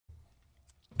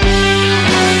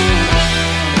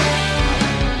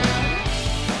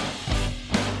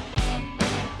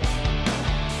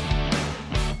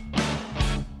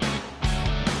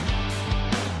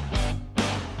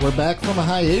back from a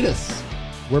hiatus.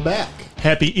 We're back.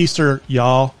 Happy Easter,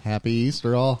 y'all. Happy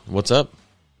Easter, all. What's up?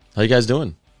 How you guys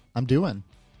doing? I'm doing.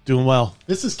 Doing well.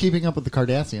 This is Keeping Up with the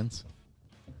Cardassians.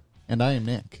 And I am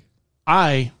Nick.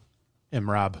 I am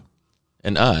Rob.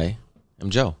 And I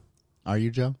am Joe. Are you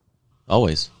Joe?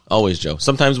 Always Joe.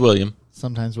 Sometimes William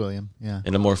Sometimes William, yeah.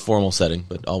 in a more formal setting,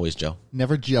 but always Joe.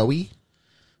 Never Joey?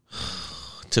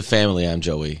 To family, I'm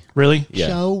Joey. Really? Yeah.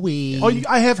 Joey. Oh,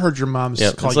 I have heard your mom's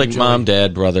Yeah, call it's you like Joey. mom,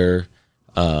 dad, brother,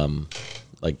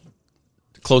 like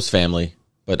close family.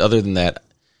 But other than that,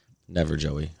 never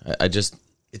Joey. It just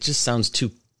sounds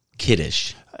too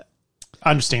kiddish.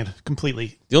 I understand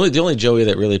completely. The only Joey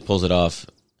that really pulls it off,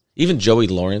 even Joey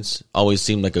Lawrence, always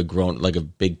seemed like a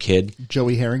big kid.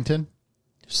 Joey Harrington?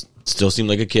 Still seemed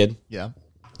like a kid. Yeah.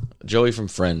 Joey from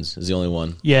Friends is the only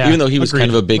one. Yeah, even though he was agreed.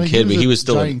 kind of a big Well, he kid, was but a he was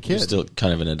still giant kid. still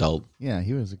kind of an adult. Yeah,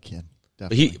 he was a kid.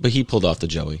 Definitely. But he pulled off the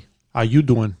Joey. How you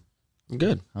doing?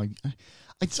 Good.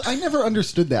 I never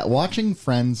understood that. Watching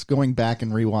Friends, going back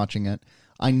and rewatching it,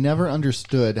 I never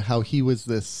understood how he was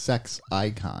this sex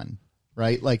icon,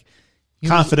 right? Like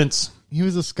Confidence. He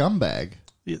was a scumbag.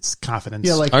 It's confidence.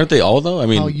 Yeah, like Aren't they all though? I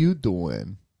mean, how you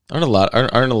doing? aren't a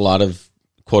lot of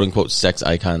quote unquote sex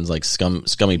icons like scummy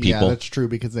Yeah, people? that's true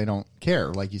because they don't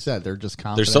care. Like you said, they're just They're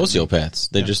confident. sociopaths.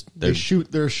 They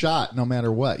Shoot their shot no matter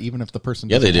what, even if the person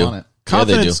Yeah, doesn't they do. want it.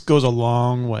 confidence goes a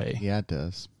long way. Yeah, it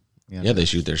does. Yeah, they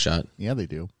shoot their shot. Yeah, they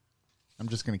do. I'm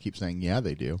just going to keep saying, yeah,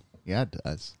 they do. Yeah, it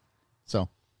does. So,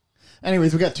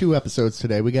 anyways, we got 2 episodes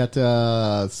today. We got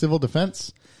Civil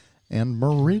Defense and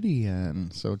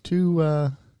Meridian. So, two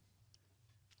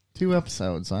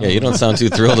episodes. Yeah, you don't sound too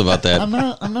thrilled about that.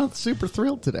 I'm not super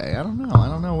thrilled today. I don't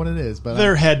know what it is, but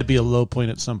There had to be a low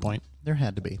point at some point. there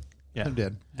had to be. Yeah. There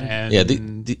did. And Yeah,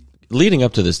 the leading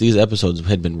up to this, these episodes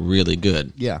had been really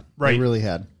good, Yeah, Right. They really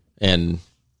had. and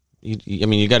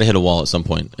you got to hit a wall at some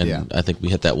point, and Yeah. I think we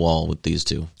hit that wall with these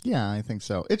two. Yeah, I think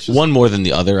so. It's just One more than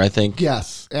the other, I think.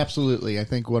 Yes, absolutely. I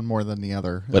think one more than the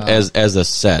other. But as a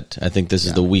set, I think this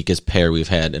is the weakest pair we've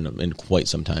had in quite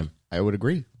some time. I would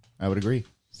agree.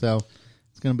 So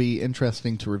it's going to be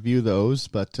interesting to review those,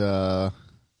 but I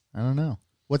don't know.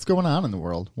 What's going on in the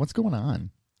world? What's going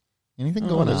on? Anything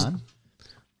going on?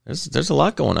 There's a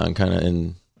lot going on, kind of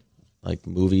in like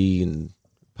movie and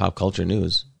pop culture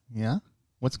news. Yeah.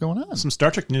 What's going on? some Star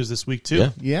Trek news this week, too. Yeah.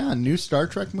 Yeah, a new Star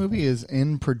Trek movie is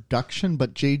in production,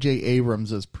 but J.J.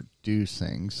 Abrams is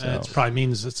producing. So, It probably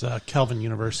means it's a Kelvin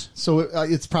universe. so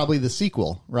it's probably the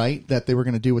sequel, right? That they were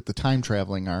going to do with the time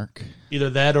traveling arc.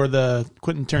 Either that or the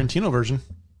Quentin Tarantino version.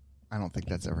 I don't think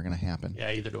that's ever going to happen.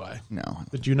 Yeah, either do I. No,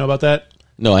 Did you know about that?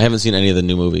 No, I haven't seen any of the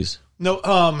new movies. No,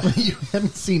 you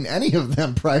hadn't seen any of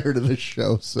them prior to the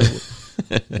show. So,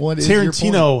 what is your point?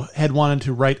 Tarantino had wanted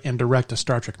to write and direct a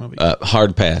Star Trek movie.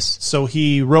 Hard pass. So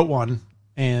he wrote one,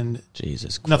 and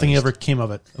Jesus Christ. nothing ever came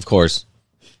of it. Of course.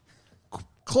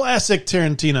 Classic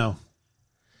Tarantino.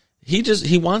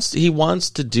 He wants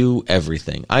to do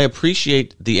everything. I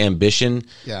appreciate the ambition,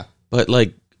 Yeah. but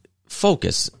like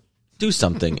focus. Do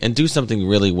something and do something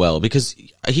really well, because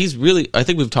he's really, I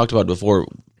think we've talked about it before.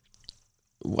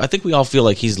 I think we all feel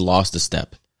like he's lost a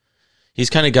step.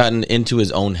 He's kind of gotten into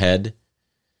his own head.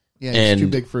 Yeah, he's And- too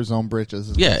big for his own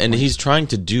britches. Yeah, and he's trying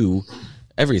to do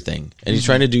everything, and he's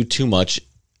trying to do too much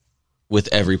with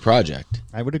every project.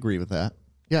 I would agree with that.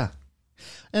 Yeah.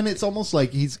 And it's almost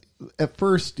like at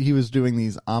first he was doing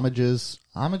these homages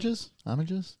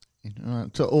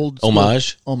to old school,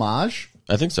 homage.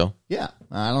 I think so. Yeah,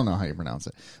 I don't know how you pronounce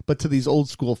it, but to these old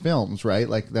school films, right?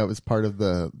 Like that was part of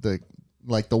the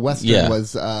Western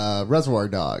was Reservoir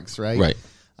Dogs, right? Right.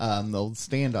 The old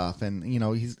standoff,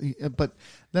 and but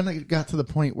then it got to the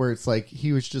point where it's like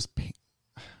he was just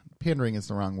pandering is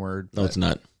the wrong word. No, it's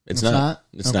not. It's not? not.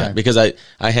 It's Okay. not, because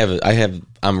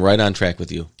I'm right on track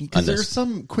with you Because on there's this.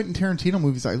 some Quentin Tarantino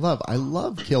movies I love. I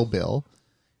love Kill Bill.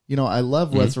 I love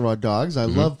Mm-hmm. Reservoir Dogs. I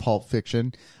love Pulp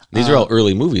Fiction. These are all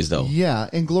early movies, though. Yeah,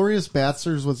 Inglourious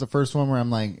Basterds was the first one where I'm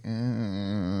like,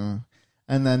 and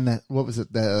then what was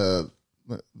it? The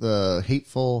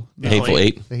Hateful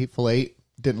Eight. The Hateful Eight.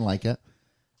 Didn't like it.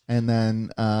 And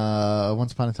then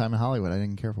Once Upon a Time in Hollywood. I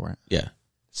didn't care for it. Yeah.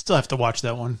 Still have to watch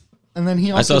that one. And then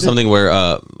he also I saw something where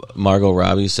Margot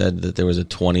Robbie said that there was a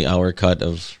 20-hour cut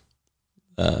of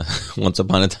Once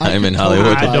Upon a Time in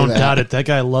Hollywood. totally I don't that. doubt it. That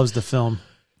guy loves the film.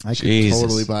 I could Jesus.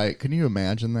 totally buy it. Can you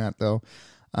imagine that though?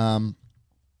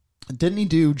 Didn't he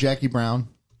do Jackie Brown?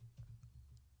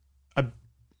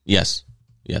 Yes.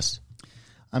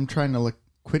 I'm trying to look.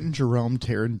 Quentin Jerome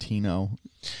Tarantino.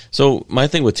 So my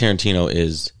thing with Tarantino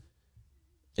is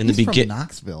He's from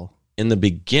Knoxville. in the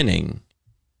beginning,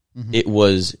 it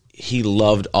was he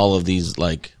loved all of these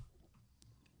like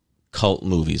cult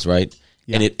movies, right?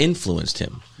 Yeah. And it influenced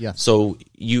him. Yeah. So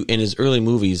in his early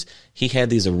movies, he had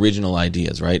these original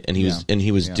ideas, right? And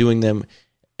he was doing them,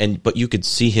 but you could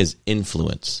see his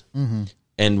influence. Mm-hmm.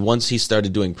 And once he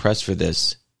started doing press for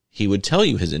this, he would tell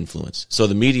you his influence. So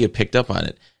the media picked up on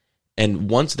it. And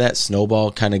once that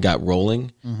snowball kind of got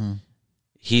rolling,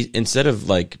 he, instead of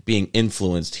like being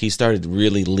influenced, he started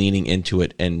really leaning into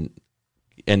it and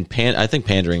I think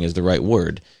pandering is the right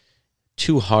word,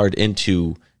 too hard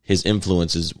into his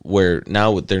influences, where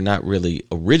now they're not really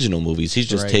original movies. He's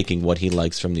just taking what he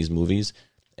likes from these movies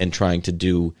and trying to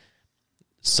do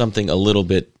something a little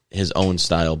bit his own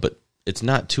style, but it's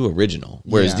not too original.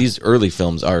 Whereas these early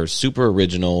films are super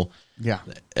original,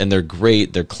 and they're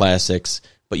great, they're classics,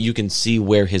 but you can see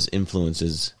where his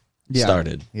influences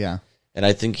started. Yeah. And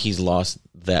I think he's lost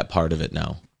that part of it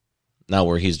now. Now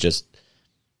where he's just,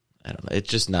 I don't know, it's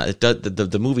just not,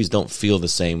 the movies don't feel the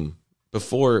same.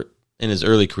 Before, in his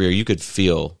early career, you could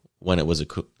feel when it was a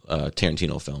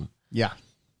Tarantino film. Yeah.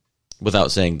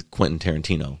 Without saying Quentin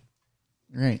Tarantino.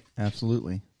 Right.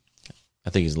 Absolutely. I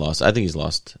think he's lost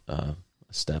a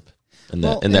step in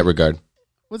that regard.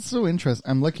 What's so interesting,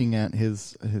 I'm looking at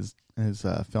his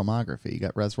filmography. You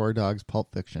got Reservoir Dogs,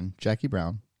 Pulp Fiction, Jackie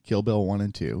Brown, Kill Bill 1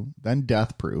 and 2, then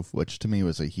Death Proof, which to me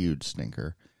was a huge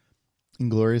stinker,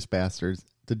 Inglourious Bastards,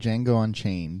 The Django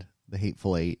Unchained, The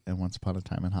Hateful Eight, and Once Upon a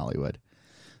Time in Hollywood.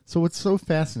 So what's so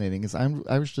fascinating is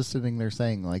I was just sitting there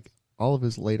saying, like, all of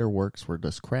his later works were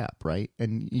just crap, right?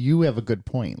 And you have a good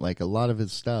point. Like, a lot of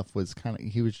his stuff was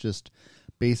he was just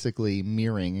basically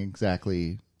mirroring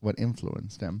exactly what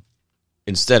influenced him.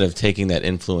 Instead of taking that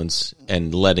influence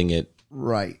and letting it...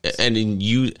 Right. And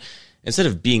instead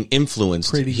of being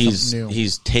influenced,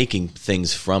 he's taking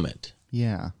things from it.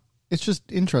 Yeah. It's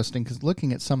just interesting because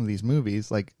looking at some of these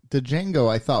movies, like the Django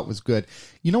I thought was good.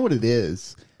 You know what it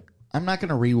is? I'm not going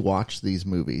to rewatch these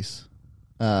movies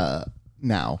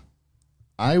now.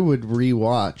 I would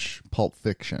rewatch Pulp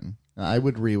Fiction. I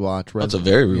would rewatch... That's a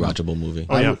very rewatchable movie.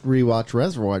 I would rewatch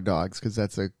Reservoir Dogs because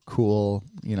that's a cool,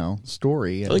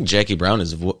 story. I think Jackie Brown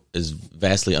is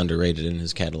vastly underrated in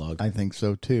his catalog. I think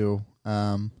so too.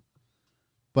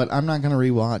 But I'm not going to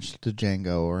rewatch the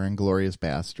Django or Inglourious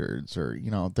Bastards or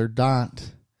they're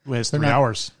not. It's 3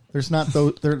 hours. There's not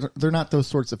those. They're not those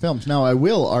sorts of films. Now I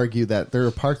will argue that there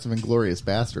are parts of Inglourious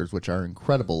Bastards which are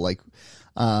incredible, like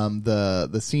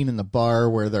the scene in the bar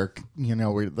where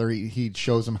he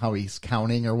shows him how he's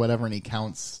counting or whatever, and he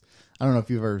counts. I don't know if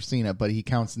you've ever seen it, but he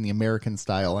counts in the American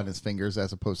style on his fingers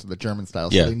as opposed to the German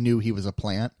style. So they knew he was a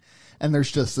plant. And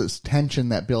there's just this tension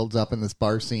that builds up in this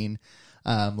bar scene,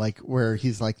 like where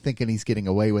he's like thinking he's getting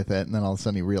away with it, and then all of a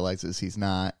sudden he realizes he's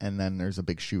not, and then there's a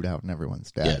big shootout and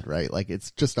everyone's dead. Right? Like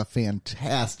it's just a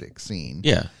fantastic scene.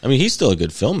 Yeah, I mean he's still a good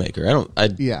filmmaker.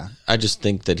 I just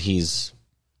think that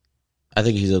I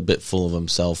think he's a bit full of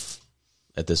himself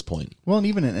at this point. Well, and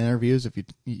even in interviews, if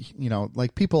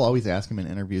like people always ask him in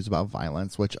interviews about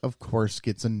violence, which of course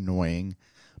gets annoying,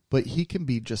 but he can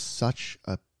be just such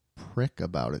a prick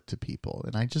about it to people,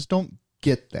 and I just don't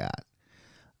get that.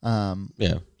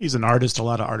 He's an artist. A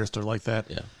lot of artists are like that.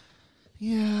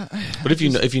 Yeah. But if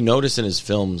you notice in his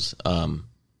films,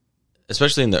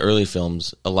 especially in the early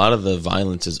films, a lot of the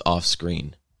violence is off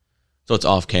screen, so it's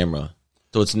off camera.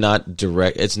 So it's not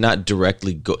direct. It's not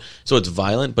directly so it's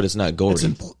violent, but it's not gory.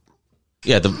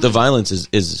 The violence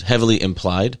is heavily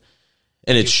implied,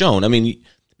 and it's shown. I mean,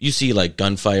 you see like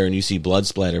gunfire and you see blood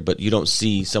splatter, but you don't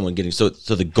see someone getting so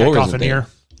the gore isn't there.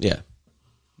 Yeah.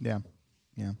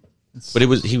 But it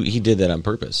was he did that on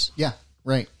purpose. Yeah.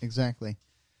 Right. Exactly.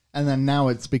 And then now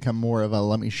it's become more of a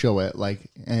let me show it, like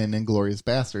in Inglourious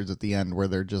Bastards at the end where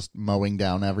they're just mowing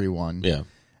down everyone. Yeah.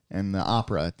 And the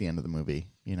opera at the end of the movie.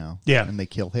 Yeah. And they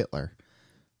kill Hitler.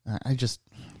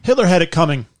 Hitler had it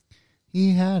coming.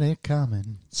 He had it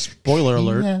coming. Spoiler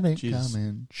alert. He had it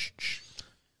coming.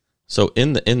 So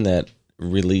in that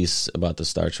release about the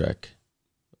Star Trek,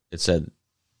 it said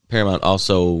Paramount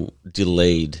also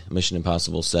delayed Mission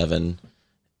Impossible 7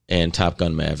 and Top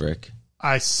Gun Maverick.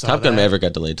 I saw Top Gun Maverick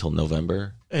got delayed till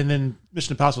November. And then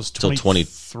Mission Impossible was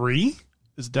 23?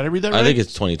 Did I read that right? I think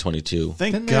it's 2022.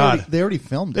 Thank God. They already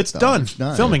filmed it. It's done.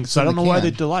 Filming, so I don't know why they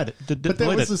delayed it. But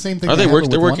that was the same thing.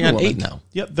 They're working on 8 now.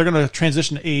 Yep, they're going to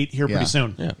transition to 8 here pretty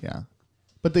soon. Yeah.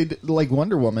 But they like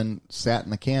Wonder Woman sat in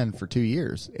the can for 2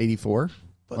 years. 84.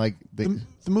 Like the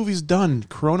movie's done.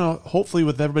 Corona, hopefully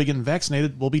with everybody getting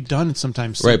vaccinated, will be done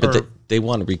sometime soon. Right, but they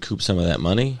want to recoup some of that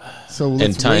money. So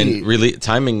let's timing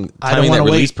that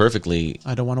release perfectly.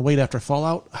 I don't want to wait after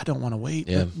Fallout. I don't want to wait.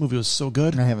 Yeah. That movie was so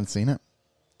good. I haven't seen it.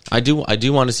 I do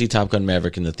want to see Top Gun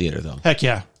Maverick in the theater though. Heck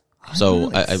yeah. So I'm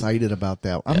really excited about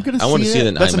that. I'm yeah, going I want to see it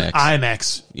in That's IMAX. an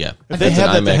IMAX. Yeah, If they had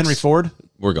that to Henry Ford,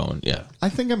 we're going. Yeah, I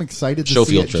think I'm excited to Show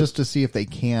see field it trip. just to see if they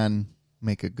can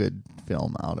make a good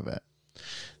film out of it.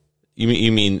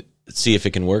 you mean see if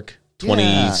it can work 20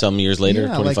 Yeah. some years later,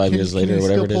 Yeah, 25 years later, they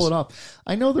whatever still it pull is. it off?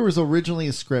 I know there was originally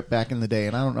a script back in the day,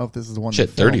 and I don't know if this is the one. Shit,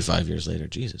 they filmed. 35 years later.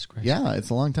 Jesus Christ. Yeah,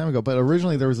 it's a long time ago. But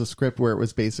originally there was a script where it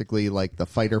was basically like the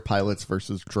fighter pilots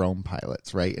versus drone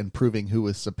pilots, right? And proving who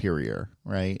was superior,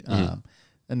 right?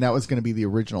 And that was going to be the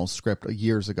original script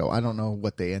years ago. I don't know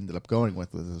what they ended up going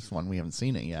with this one. We haven't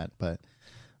seen it yet. But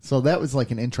so that was like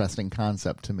an interesting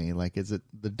concept to me. Like, is it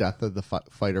the death of the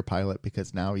fighter pilot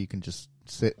because now you can just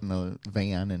sit in a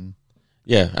van and...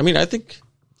 Yeah, I mean, I think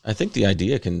the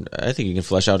idea can... I think you can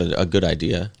flesh out a good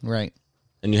idea. Right.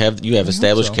 And you have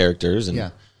established so. characters and... Yeah.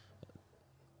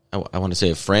 I want to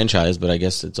say a franchise, but I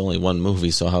guess it's only one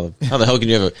movie, so how the hell can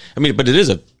you have a... I mean, but it is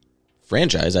a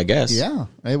franchise, I guess. Yeah,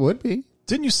 it would be.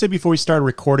 didn't you say before we started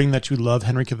recording that you love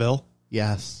Henry Cavill?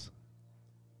 Yes.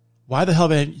 Why the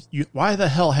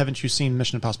hell haven't you seen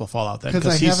Mission Impossible Fallout then?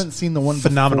 Because I haven't seen the one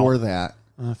phenomenal. before that.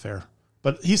 Fair.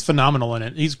 But he's phenomenal in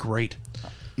it. He's great.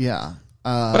 Yeah.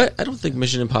 But I don't think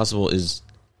Mission Impossible is...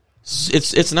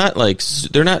 It's not like...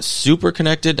 They're not super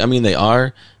connected. I mean, they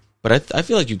are... But I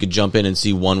feel like you could jump in and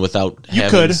see one without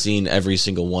having seen every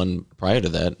single one prior to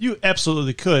that. You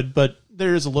absolutely could, but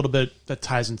there is a little bit that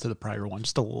ties into the prior one,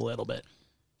 just a little bit.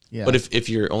 Yeah. But if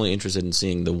you're only interested in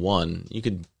seeing the one, you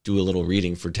could do a little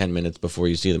reading for 10 minutes before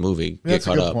you see the movie. That's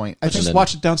get a caught good up. point. Let's just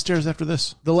watch it downstairs after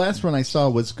this. The last one I saw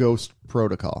was Ghost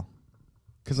Protocol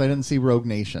because I didn't see Rogue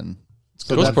Nation.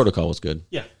 So Ghost Protocol was good.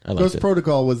 Yeah. I liked Ghost it.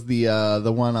 Protocol was the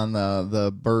one on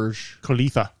the Burj.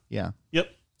 Khalifa. Yeah. Yep.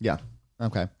 Yeah.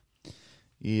 Okay.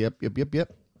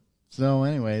 Yep. So,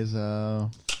 anyways,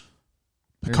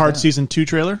 Picard Season 2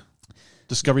 trailer.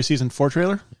 Discovery Season 4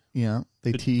 trailer. Yeah,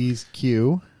 they tease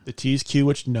Q. The tease Q,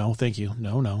 which no, thank you.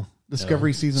 No.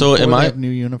 Discovery Season So 4, am they I- have new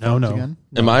uniforms No. again?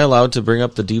 Am I allowed to bring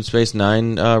up the Deep Space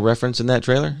Nine reference in that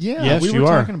trailer? Yeah, Yes, we you were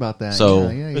are. talking about that. So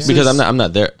yeah. because I'm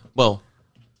not there. Well,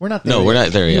 We're not there no, yet. we're not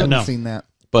there You yet. haven't No. seen that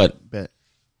But bit.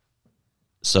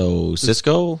 so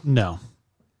Cisco, No.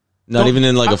 not even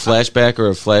in like a flashback or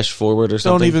a flash forward or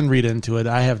something. Don't even read into it.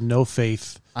 I have no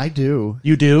faith. I do.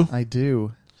 You do? I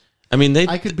do. I mean,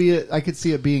 I could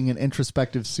see it being an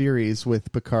introspective series with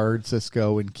Picard,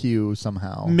 Cisco, and Q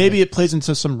somehow. Maybe it plays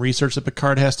into some research that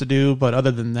Picard has to do, but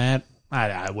other than that,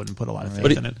 I wouldn't put a lot of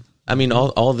faith in it. I mean,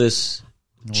 all this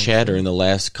chatter in the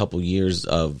last couple years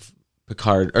of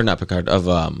Picard, or not Picard, of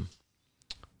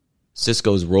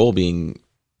Cisco's role being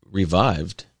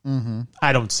revived.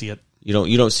 I don't see it. You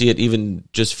don't see it even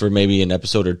just for maybe an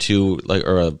episode or two, like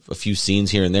or a few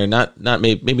scenes here and there. Not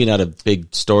maybe not a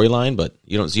big storyline, but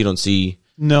you don't see.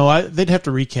 No, they'd have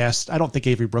to recast. I don't think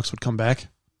Avery Brooks would come back.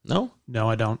 No, No,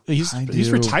 I don't. He's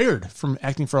do. retired from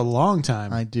acting for a long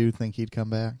time. I do think he'd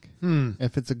come back.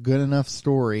 If it's a good enough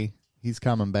story, he's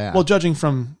coming back. Well, judging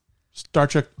from Star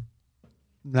Trek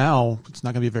now, it's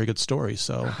not going to be a very good story.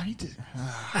 So you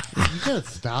gotta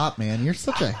stop, man. You're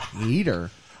such a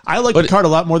hater. I like But- Picard a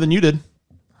lot more than you did.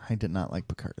 I did not like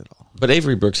Picard at all. but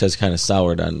Avery Brooks has kind of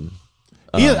soured on.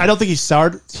 I don't think he's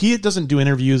soured. He doesn't do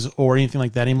interviews or anything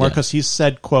like that anymore Yeah. because he's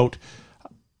said, "quote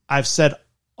I've said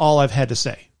all I've had to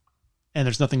say, and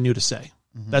there's nothing new to say."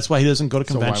 That's why he doesn't go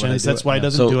to So why would I conventions. do That's it? why he Yeah.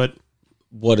 doesn't So- do it.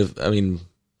 What if I mean?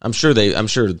 I'm sure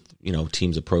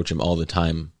teams approach him all the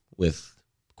time with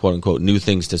quote unquote new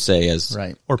things to say as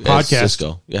Right. Or as podcast.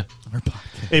 Cisco. Yeah,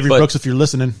 Avery But- Brooks, if you're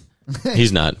listening,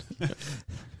 he's not.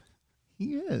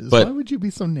 He is. But- Why would you be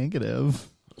so negative?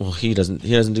 Well, he doesn't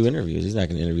do interviews. He's not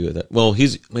going to interview with that. Well,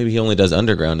 maybe he only does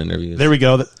underground interviews. there we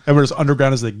go. Everyone's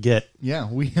underground as they get. Yeah,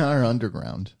 we are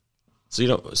underground.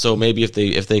 So so maybe if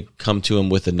they come to him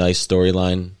with a nice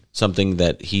storyline, something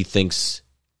that he thinks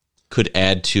could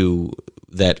add to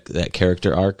that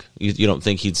character arc, you don't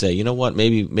think he'd say, you know what,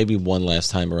 maybe one last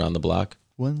time around the block.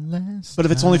 One last. But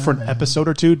if it's only for an episode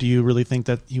or two, do you really think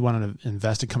that he wanted to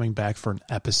invest in coming back for an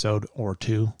episode or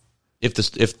two? If the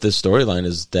storyline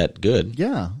is that good,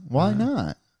 Yeah, why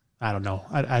not? I don't know.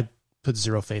 I put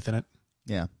zero faith in it.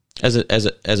 Yeah. as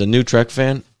a new Trek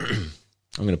fan, I'm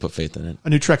going to put faith in it. A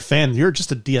new Trek fan, you're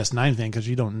just a DS9 fan because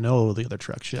you don't know the other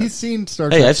Trek shit. He's seen Star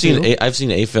Trek. Hey, I've seen too. I've seen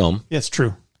a film, Yeah, it's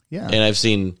true. Yeah. and I've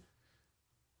seen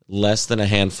less than a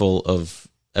handful of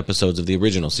episodes of the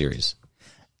original series.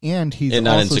 And he's And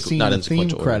not also in seen not the in theme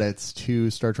sequential order. credits to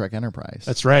Star Trek Enterprise.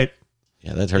 That's right.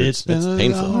 Yeah, that hurts. It's been It's a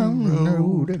painful. long-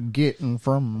 Road getting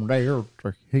from there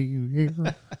to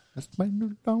here. It's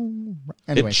been a long...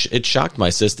 Anyway, It shocked my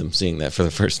system seeing that for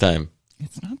the first time.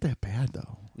 it's not that bad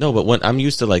though. No, but when I'm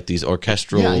used to like these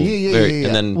orchestral, yeah.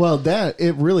 and then well,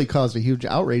 it really caused a huge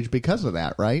outrage because of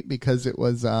that, right? Because it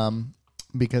was not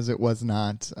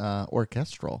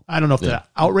orchestral. I don't know if that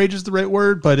outrage is the right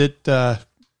word, but it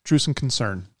drew some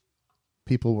concern.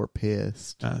 People were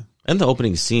pissed. And the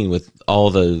opening scene with all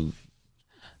the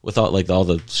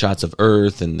shots of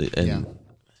Earth I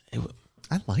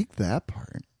like that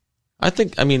part. I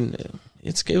think I think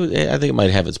it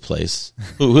might have its place.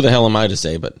 Who the hell am I to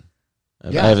say? But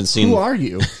I haven't seen. Who are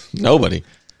you? Nobody.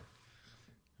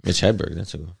 Mitch Hedberg.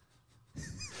 That's who.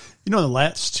 In the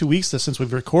last 2 weeks since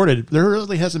we've recorded, there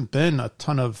really hasn't been a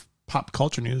ton of pop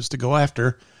culture news to go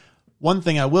after. One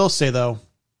thing I will say though,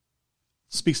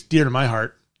 speaks dear to my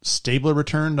heart. Stabler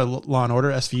returned to Law and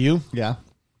Order SVU. Yeah.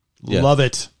 Love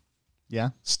it. Yeah.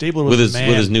 Stabler was with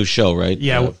his new show, right?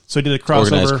 Yeah. So he did a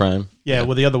crossover. Organized Crime. Yeah,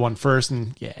 with the other one first,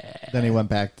 and Then he went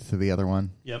back to the other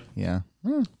one. Yep. Yeah.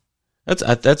 That's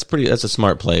a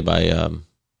smart play by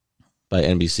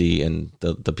NBC and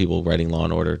the people writing Law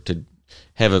and Order to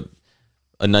have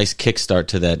a nice kickstart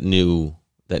to that new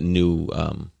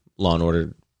Law and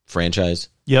Order franchise.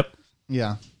 Yep.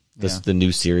 Yeah. The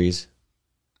new series.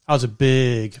 I was a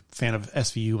big fan of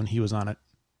SVU when he was on it.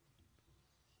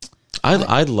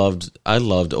 I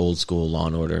loved old school Law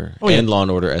and Order and Law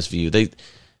and Order SVU.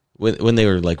 When they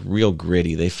were like real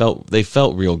gritty, they felt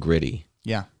real gritty.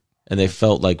 Yeah. And they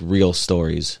felt like real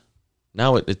stories.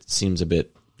 Now it seems a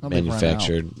bit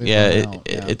manufactured.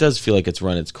 It does feel like it's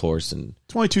run its course. And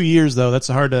 22 years though, that's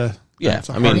hard to. Yeah, that's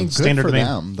good standard for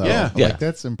them though. Yeah, like,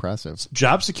 that's impressive.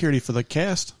 Job security for the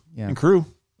cast and crew.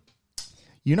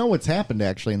 You know what's happened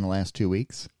actually in the last 2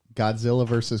 weeks? Godzilla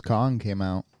vs. Kong came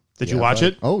out. Did you watch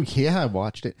it? Oh yeah, I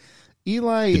watched it.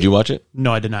 Eli, did you watch it?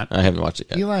 No, I did not. I haven't watched it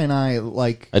yet. Eli and I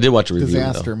I did watch a review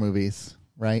disaster movies,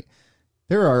 right?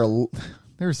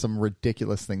 There's some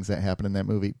ridiculous things that happen in that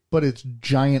movie, but it's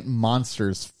giant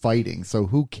monsters fighting, so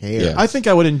who cares? Yeah. I think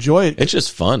I would enjoy it. It's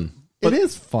just fun. It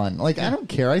is fun. Like, I don't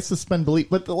care. I suspend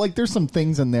belief. But, there's some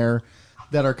things in there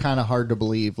that are kind of hard to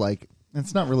believe. Like,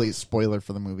 it's not really a spoiler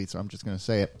for the movie, so I'm just going to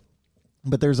say it.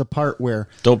 But there's a part where...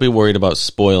 Don't be worried about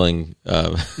spoiling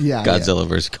Godzilla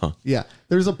vs. Kong. Yeah.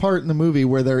 There's a part in the movie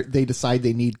where they decide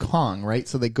they need Kong, right?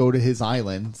 So they go to his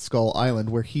island, Skull Island,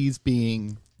 where he's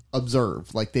being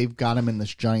observed. Like, they've got him in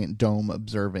this giant dome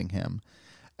observing him.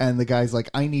 And the guy's like,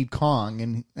 I need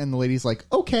Kong. And the lady's like,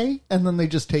 okay. And then they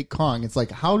just take Kong. It's like,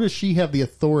 how does she have the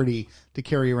authority to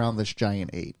carry around this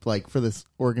giant ape, like, for this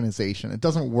organization? It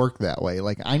doesn't work that way.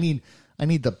 Like, I need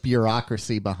the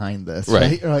bureaucracy behind this.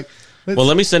 Right. Like, well,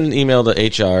 let me send an email to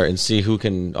HR and see who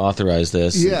can authorize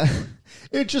this. Yeah.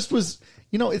 It just was,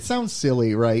 it sounds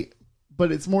silly, right?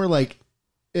 But it's more like,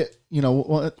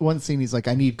 one scene he's like,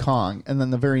 I need Kong, and then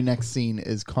the very next scene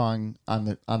is Kong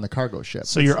on the cargo ship.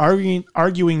 So you're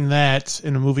arguing that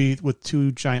in a movie with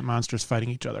two giant monsters fighting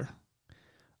each other.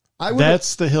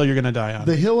 That's the hill you're going to die on.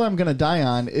 The hill I'm going to die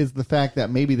on is the fact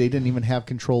that maybe they didn't even have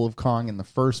control of Kong in the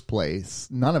first place.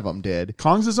 None of them did.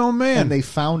 Kong's his own man. And they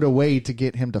found a way to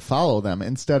get him to follow them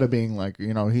instead of being like,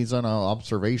 he's in an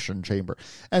observation chamber.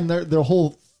 And the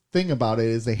whole thing about it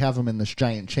is they have him in this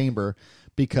giant chamber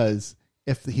because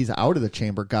if he's out of the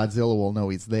chamber, Godzilla will know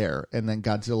he's there. And then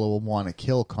Godzilla will want to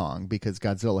kill Kong because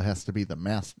Godzilla has to be the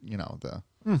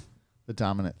the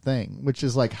dominant thing, which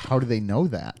is like, how do they know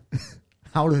that?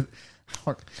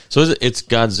 So it's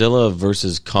Godzilla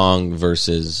versus Kong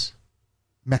versus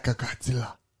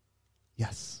Mechagodzilla.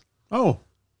 Yes. Oh,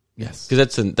 yes.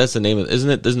 Because that's the name of it,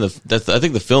 isn't it? I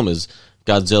think the film is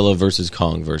Godzilla versus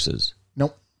Kong versus.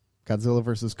 Nope. Godzilla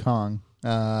versus Kong.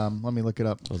 Let me look it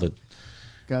up.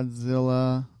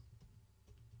 Godzilla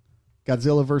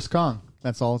versus Kong.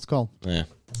 That's all it's called. Yeah.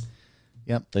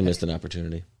 Yep. They missed an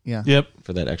opportunity. Yeah. Yep.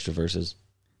 For that extra verses.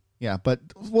 Yeah, but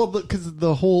because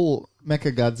the whole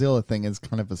Mechagodzilla thing is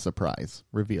kind of a surprise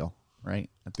reveal, right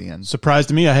at the end. Surprise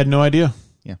to me, I had no idea.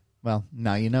 Yeah, well,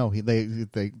 now you know.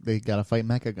 They got to fight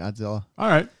Mechagodzilla. All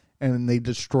right, and they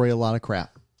destroy a lot of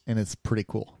crap, and it's pretty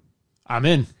cool. I'm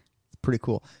in. It's pretty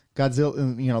cool.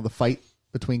 Godzilla, the fight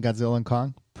between Godzilla and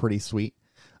Kong, pretty sweet.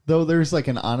 Though there's like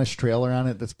an honest trailer on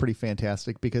it that's pretty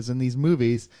fantastic because in these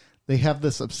movies, they have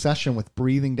this obsession with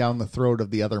breathing down the throat of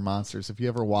the other monsters. If you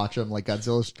ever watch them, like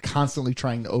Godzilla's constantly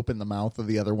trying to open the mouth of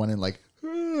the other one and like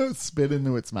spit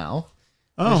into its mouth.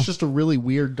 Oh. It's just a really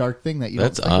weird, dark thing that you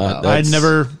don't think about. I'd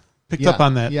never picked up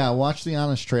on that. Yeah, watch the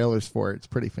honest trailers for it. It's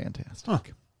pretty fantastic. Huh.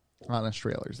 Honest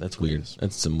trailers. That's weird.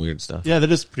 That's some weird stuff. Yeah,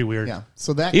 that is pretty weird. Yeah.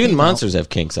 So that even monsters have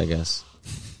kinks, I guess.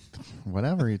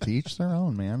 Whatever, to each their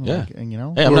own, man. Yeah. Like, and,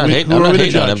 hey, I'm not hating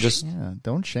on them. Just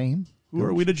don't shame. Who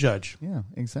are we to judge? Yeah,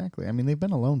 exactly. I mean, they've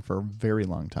been alone for a very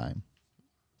long time.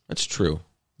 That's true.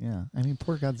 Yeah, I mean,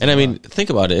 poor Godzilla. And I mean, think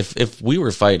about it. If we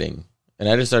were fighting and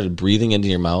I just started breathing into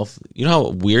your mouth, you know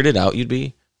how weirded out you'd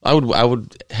be? I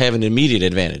would have an immediate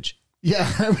advantage.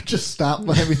 Yeah, I would just stop.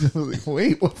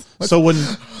 Wait, what? So when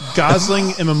Gosling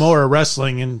and Momoa are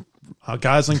wrestling, and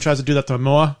Gosling tries to do that to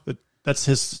Momoa, that's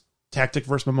his tactic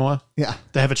versus Momoa. Yeah,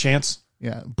 To have a chance.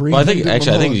 yeah. Well, I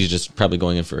think he's just probably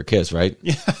going in for a kiss, right?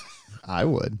 Yeah. I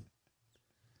would.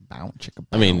 Bow, chicka,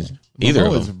 bow. I mean, either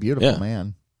of Momoa is them. a beautiful Yeah.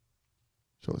 man.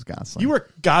 So is Gosling. You were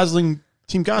Gosling,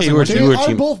 Team Gosling. you were weren't you? They you were are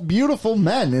team- both beautiful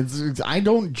men. It's I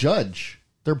don't judge.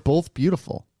 They're both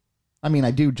beautiful. I mean,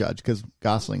 I do judge because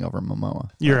Gosling over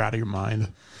Momoa, You're out of your mind.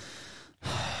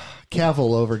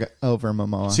 Cavill over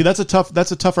Momoa. See, that's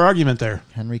a tougher argument there.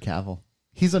 Henry Cavill.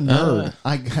 He's a nerd.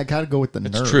 I got to go with the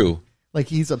nerd. It's true. Like,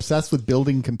 he's obsessed with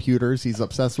building computers. He's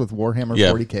obsessed with Warhammer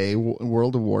Yeah. 40K,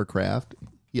 World of Warcraft.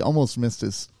 He almost missed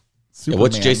his Yeah, Superman.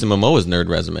 what's Jason Momoa's nerd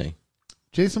resume?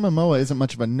 Jason Momoa isn't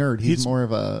much of a nerd. He's more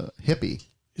of a hippie.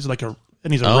 He's like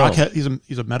he's a rockhead. He's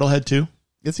a metalhead too.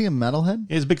 Is he a metalhead?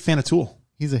 He's a big fan of Tool.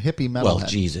 He's a hippie metalhead. Well,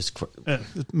 Jesus Christ.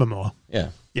 Momoa. Yeah.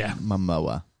 Yeah.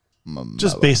 Momoa.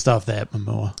 Just based off that,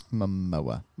 Momoa.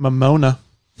 Momoa. Momona.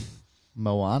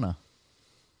 Moana.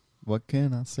 What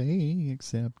can I say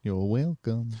except you're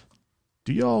welcome?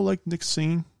 Do y'all like Nick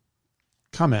singing?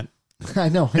 Comment. I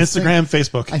know. Instagram,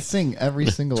 Facebook. I sing every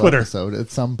single Twitter. episode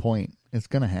at some point. It's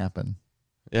going to happen.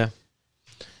 Yeah.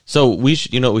 So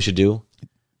you know what we should do?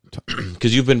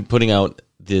 Because you've been putting out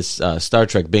this Star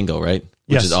Trek bingo, right?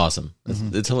 Which Yes. is awesome.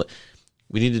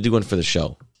 We need to do one for the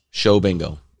show. Show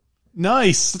bingo.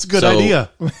 Nice. That's a good So- idea.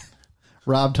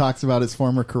 Rob talks about his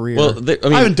former career. Well,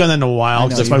 I haven't done that in a while I know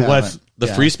because you my wife. haven't. the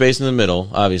Yeah. free space in the middle,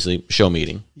 obviously, show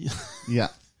meeting. Yeah.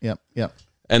 Yep.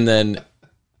 And then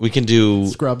we can do,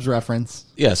 Scrubs reference.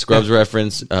 Scrubs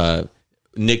reference.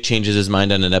 Nick changes his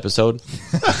mind on an episode.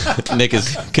 Nick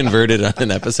is converted on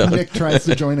an episode. Nick tries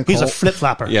to join a cult. He's a flip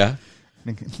flopper. Yeah.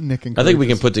 Nick I think we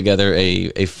can put together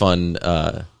a fun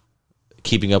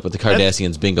keeping up with the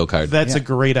Cardassians bingo card. That's Yeah. a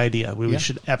great idea. We Yeah.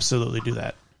 should absolutely do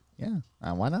that. Yeah.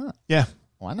 Why not? Yeah.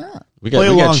 Why not? We got Play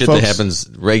along, shit folks. that happens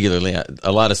regularly.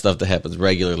 A lot of stuff that happens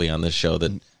regularly on this show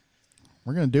that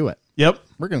We're going to do it. Yep.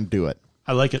 We're going to do it.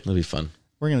 I like it. will be fun.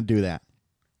 We're going to do that.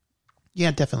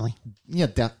 Yeah, definitely. Yeah,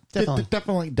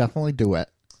 definitely do it.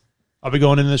 Are we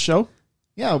going into the show?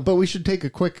 Yeah, but we should take a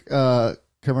quick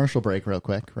commercial break real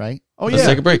quick, right? Oh, Let's yeah.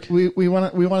 take a break. We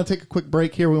want to take a quick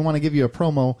break here. We want to give you a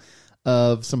promo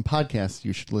of some podcasts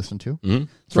you should listen to. Mhm.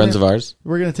 Friends of ours.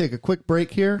 We're going to take a quick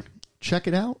break here. Check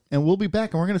it out, and we'll be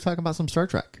back, and we're going to talk about some Star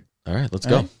Trek. All right, let's All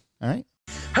go. right? All right.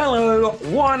 Hello,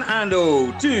 one and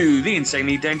all, to the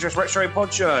Insanely Dangerous Retro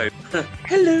Pod Show.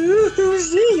 Hello,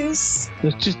 who's this?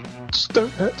 Just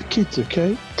don't hurt the kids,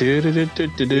 okay?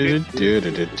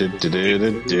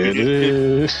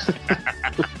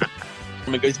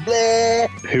 It goes bleh.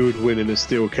 Who would win in a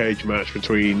steel cage match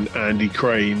between Andy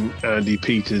Crane, Andy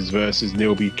Peters versus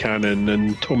Neil Buchanan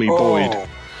and Tommy Boyd?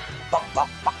 Buck, buck,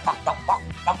 buck, buck, buck, buck,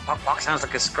 buck, buck, buck. Sounds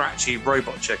like a scratchy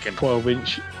robot chicken.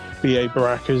 12-inch B.A.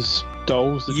 Baracus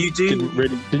dolls that You do- didn't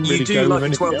really You do go like a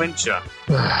with 12-incher.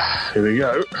 anything. Here we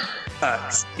go.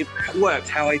 If that worked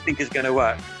how I think it's going to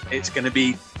work, it's going to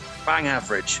be bang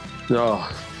average. Oh,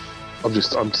 I'm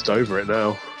just over it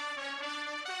now.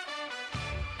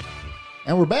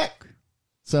 And we're back.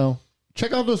 So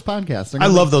check out those podcasts. I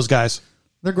love those guys.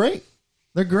 They're great.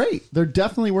 They're great. They're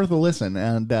definitely worth a listen.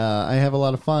 And I have a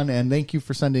lot of fun. And thank you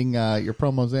for sending your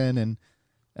promos in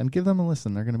and give them a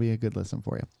listen. They're going to be a good listen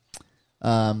for you.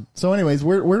 So anyways,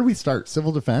 where do we start?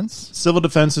 Civil Defense? Civil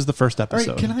Defense is the first All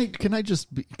episode. right, can I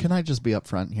just be up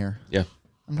front here? Yeah,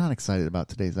 I'm not excited about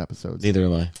today's episodes. neither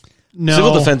am I. No.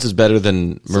 Civil Defense is better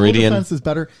than Meridian. Civil Defense is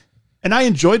better. And I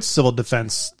enjoyed Civil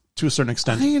Defense to a certain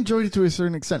extent. I enjoyed it to a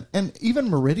certain extent. And even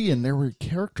Meridian, there were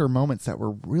character moments that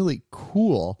were really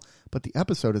cool, but the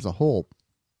episode as a whole,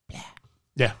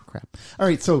 Yeah. crap. All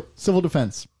right, so Civil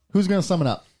Defense. Who's going to sum it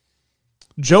up?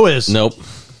 Joe is. Nope.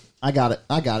 I got it.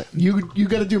 You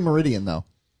got to do Meridian, though.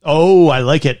 Oh, I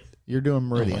like it. You're doing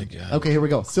Meridian. my God. Okay, here we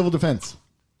go. Civil Defense.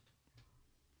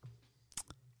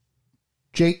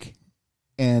 Jake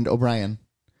and O'Brien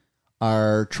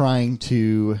are trying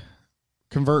to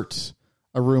convert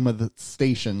a room of the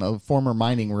station, a former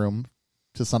mining room,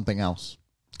 to something else.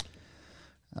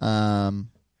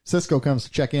 Cisco comes to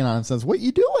check in on him and says, "What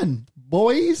you doing,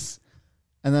 boys?"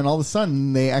 And then all of a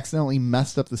sudden, they accidentally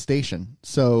messed up the station.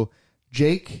 So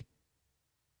Jake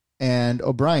and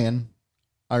O'Brien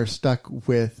are stuck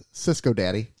with Cisco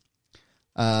Daddy.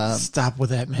 Stop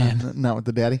with that, man. Not with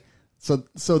the daddy.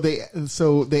 So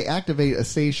they activate a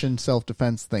station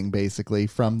self-defense thing basically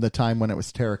from the time when it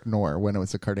was Tarek Nor, when it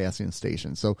was a Cardassian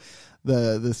station. So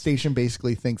the station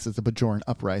basically thinks it's a Bajoran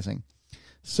uprising.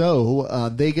 So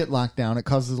they get locked down. It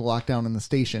causes a lockdown in the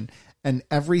station, and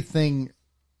everything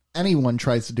anyone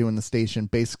tries to do in the station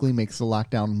basically makes the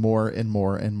lockdown more and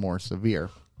more and more severe.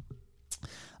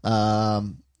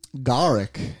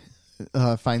 Garak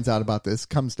finds out about this,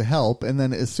 comes to help, and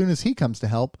then as soon as he comes to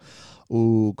help,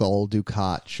 Gul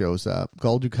Dukat shows up.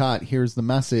 Gul Dukat hears the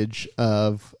message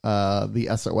of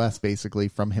the SOS basically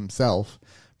from himself,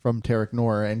 from Tarek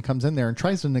Nor, and comes in there and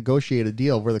tries to negotiate a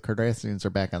deal where the Cardassians are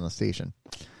back on the station.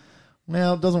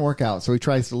 Well, it doesn't work out, so he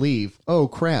tries to leave. Oh,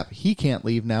 crap. He can't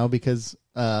leave now because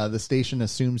the station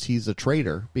assumes he's a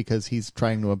traitor because he's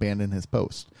trying to abandon his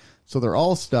post. So they're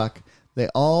all stuck. They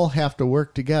all have to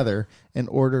work together in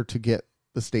order to get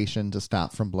the station to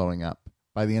stop from blowing up.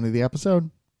 By the end of the episode,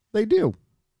 they do.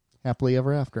 Happily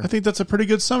ever after. I think that's a pretty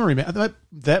good summary, man.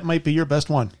 That might be your best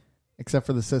one. Except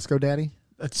for the Cisco Daddy.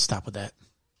 Let's stop with that.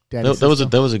 Daddy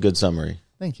That was a good summary,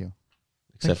 Thank you.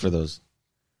 except for those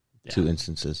two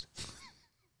instances.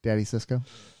 Daddy Cisco.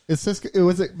 Is Cisco?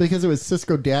 Was it because it was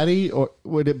Cisco Daddy, or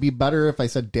would it be better if I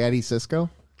said Daddy Cisco?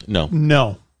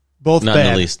 No, both not bad.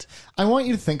 in the least. I want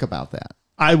you to think about that.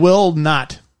 I will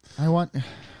not. I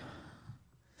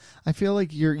feel like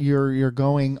you're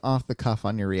going off the cuff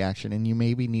on your reaction, and you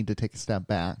maybe need to take a step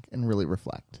back and really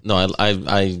reflect. No,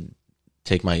 I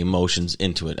take my emotions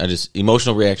into it. I just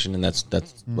emotional reaction, and that's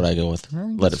what I go with.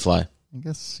 Let it fly. I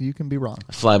guess you can be wrong.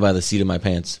 I fly by the seat of my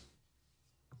pants.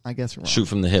 I guess you're wrong. Shoot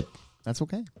from the hip. That's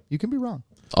okay. You can be wrong.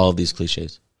 All of these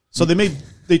cliches. So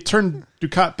they turned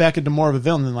Dukat back into more of a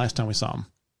villain than last time we saw him.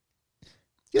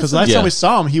 Because last time we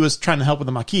saw him, he was trying to help with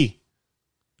the Maquis.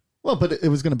 Well, but it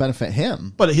was going to benefit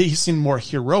him. But he seemed more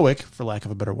heroic, for lack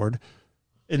of a better word,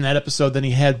 in that episode than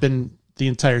he had been the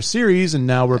entire series, and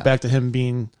now we're back to him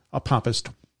being a pompous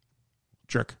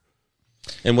jerk.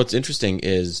 And what's interesting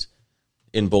is,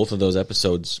 in both of those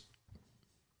episodes,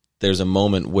 there's a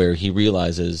moment where he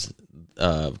realizes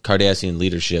Cardassian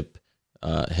leadership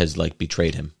has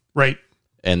betrayed him. Right.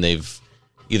 And they've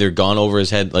either gone over his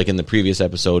head, like in the previous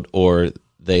episode, or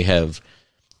they have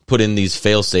put in these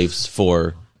fail safes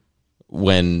for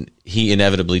when he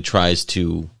inevitably tries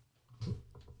to.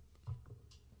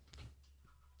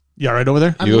 You all right over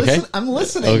there? You okay? I'm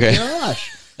listening. Okay.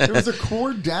 Gosh, there was a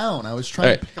chord down. I was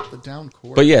trying to pick up the down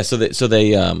chord. But yeah, so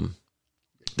they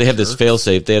have this fail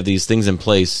safe. They have these things in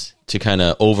place to kind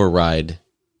of override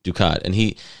Dukat, and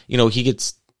he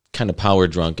gets kind of power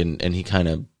drunk, and he kind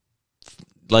of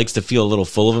likes to feel a little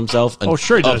full of himself. Oh,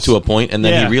 sure, he up does. to a point, and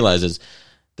then he realizes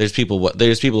there's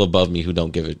people above me who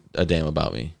don't give a damn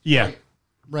about me. Yeah.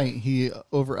 Right. He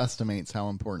overestimates how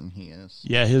important he is.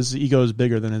 Yeah, his ego is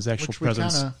bigger than his actual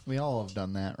presence. We all have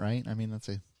done that, right? I mean, that's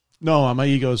a. No, my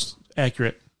ego's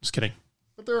accurate. Just kidding.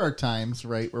 But there are times,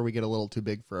 right, where we get a little too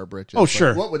big for our britches. Oh,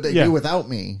 sure. What would they do without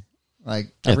me?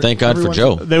 Thank God for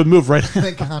Joe. They would move right.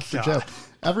 Thank God for Joe.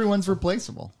 Everyone's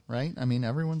replaceable, right? I mean,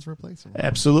 everyone's replaceable.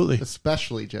 Absolutely.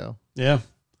 Especially Joe. Yeah.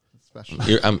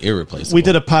 Especially. I'm irreplaceable. We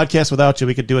did a podcast without you.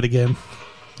 We could do it again.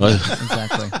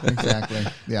 Exactly.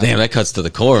 Yeah. Damn, that cuts to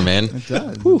the core, man. It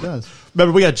does. It does.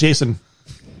 Remember, we got Jason.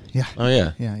 Yeah. Oh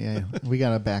yeah. Yeah. We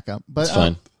got to back up. But It's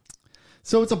fine.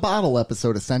 So it's a bottle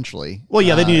episode, essentially. Well,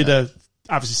 yeah, they needed to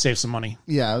obviously save some money.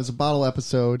 Yeah, it was a bottle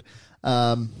episode.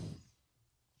 So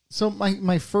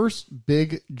my first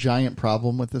big giant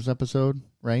problem with this episode,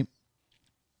 right,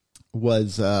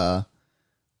 was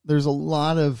there's a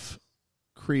lot of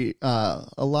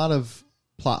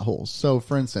plot holes. So,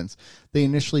 for instance, they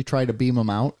initially try to beam them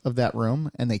out of that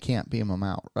room, and they can't beam them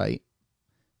out, right?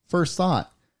 First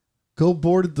thought, go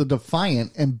board the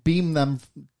Defiant and beam them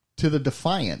to the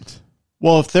Defiant.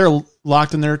 Well, if they're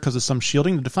locked in there because of some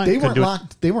shielding, the Defiant could do it.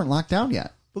 They weren't locked down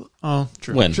yet. Oh,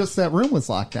 true. When? Just that room was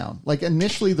locked down. Like,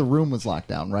 initially, the room was locked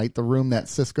down, right? The room that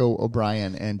Cisco,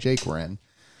 O'Brien, and Jake were in.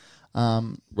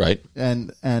 Right.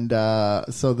 And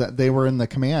so that they were in the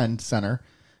command center,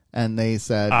 and they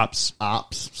said ops.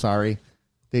 Sorry,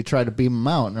 they tried to beam them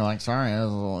out, and they're like,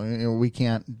 sorry, we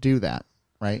can't do that,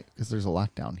 right? Because there's a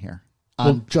lockdown here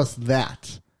on just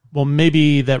that. Well,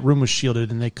 maybe that room was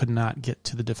shielded, and they could not get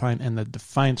to the Defiant, and the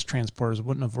Defiant's transporters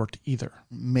wouldn't have worked either.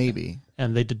 Maybe,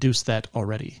 and they deduced that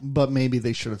already. But maybe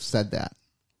they should have said that.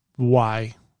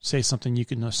 Why say something you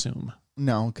can assume?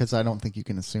 No, because I don't think you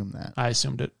can assume that. I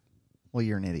assumed it. Well,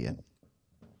 you're an idiot.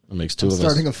 It makes two of us.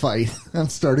 I'm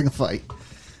starting a fight.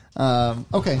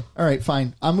 Okay. All right.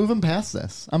 Fine. I'm moving past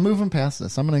this. I'm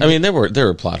gonna. I mean, there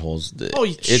were plot holes. Oh,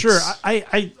 sure.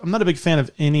 I'm not a big fan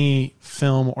of any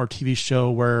film or TV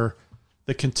show where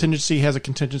The contingency has a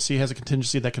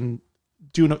contingency that can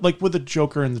do like with the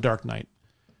Joker in the Dark Knight.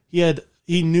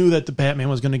 He knew that the Batman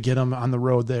was going to get him on the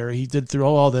road there. He did through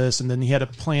all this, and then he had a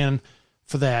plan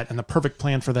for that, and the perfect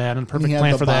plan for that, and a perfect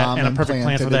plan for that, and a perfect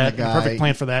plan for that, and a perfect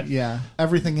plan for that. Yeah,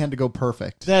 everything had to go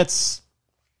perfect. It's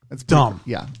Pretty, dumb.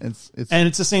 yeah, and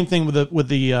it's the same thing with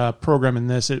the program in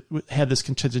this. It had this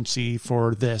contingency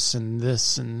for this and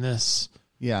this and this.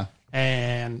 Yeah,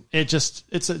 and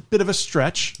it's a bit of a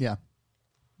stretch. Yeah,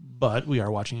 but we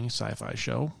are watching a sci-fi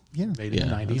show. Made in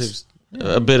the 90s.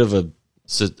 A bit of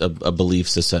a belief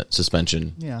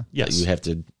suspension. Yeah, that you have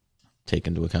to take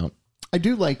into account. I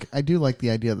do like the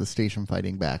idea of the station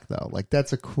fighting back though. Like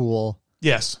that's a cool.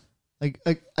 Yes. Like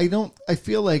I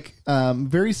feel like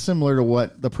very similar to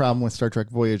what the problem with Star Trek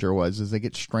Voyager was, is they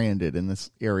get stranded in this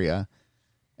area,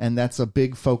 and that's a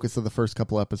big focus of the first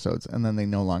couple episodes, and then they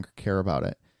no longer care about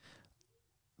it.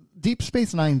 Deep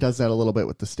Space Nine does that a little bit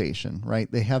with the station,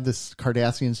 right? They have this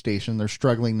Cardassian station, they're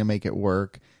struggling to make it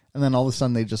work, and then all of a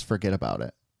sudden they just forget about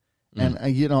it. And,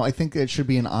 I think it should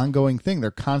be an ongoing thing. They're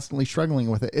constantly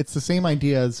struggling with it. It's the same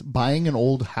idea as buying an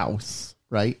old house,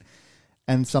 right?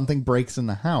 And something breaks in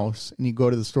the house, and you go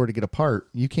to the store to get a part.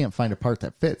 You can't find a part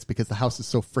that fits because the house is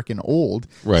so freaking old.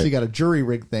 Right. So you got to jury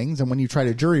rig things, and when you try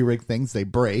to jury rig things, they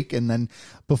break. And then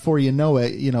before you know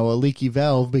it, a leaky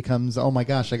valve becomes, oh my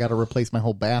gosh, I got to replace my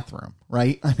whole bathroom,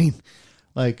 right? I mean,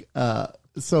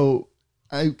 so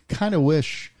I kind of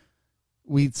wish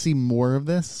we'd see more of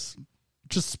this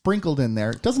just sprinkled in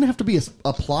there. It doesn't have to be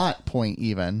a plot point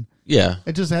even. Yeah.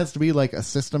 It just has to be like a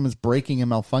system is breaking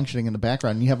and malfunctioning in the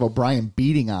background, and you have O'Brien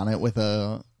beating on it with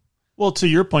a... Well, to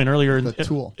your point earlier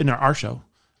in our show,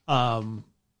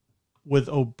 with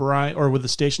O'Brien or with the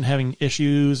station having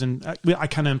issues, and I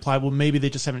kind of implied, well, maybe they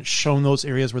just haven't shown those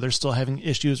areas where they're still having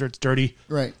issues or it's dirty.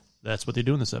 Right. That's what they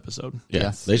do in this episode. Yeah.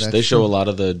 Yes, they show a lot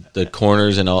of the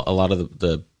corners and a lot of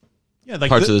the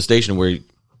parts of the station where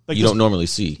you don't normally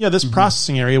see. Yeah, this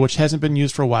processing area, which hasn't been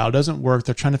used for a while, doesn't work.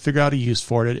 They're trying to figure out a use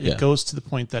for it. It goes to the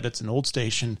point that it's an old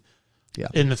station. Yeah.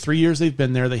 In the 3 years they've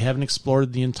been there, they haven't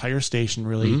explored the entire station,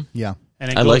 really. Mm-hmm. Yeah.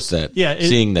 And I like that. Yeah.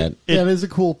 Seeing that. It is a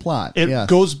cool plot. It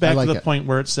goes back to the point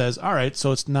where it says, all right,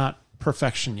 so it's not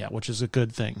perfection yet, which is a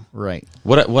good thing. Right.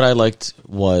 What I liked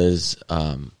was...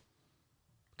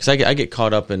 because I get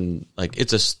caught up in, like,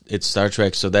 it's Star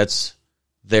Trek, so that's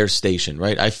their station,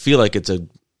 right? I feel like it's a,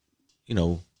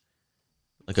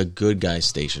 like a good guy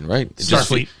station, right?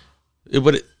 Starfleet.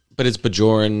 But it's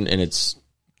Bajoran and it's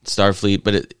Starfleet,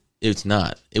 but it's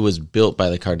not. It was built by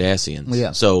the Cardassians.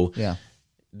 Yeah. So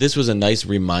this was a nice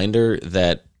reminder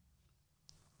that,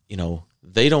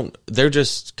 they're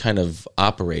just kind of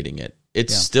operating it.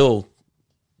 It's still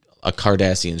a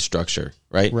Cardassian structure,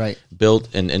 right? Right. Built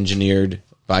and engineered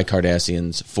by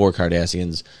Cardassians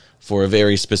for a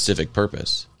very specific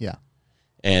purpose. Yeah.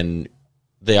 And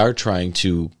they are trying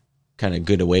to kind of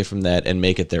get away from that and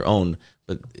make it their own,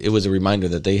 but it was a reminder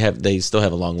that they still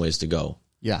have a long ways to go.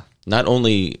 Yeah. Not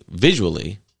only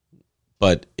visually,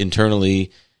 but internally,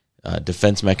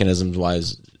 defense mechanisms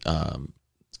wise,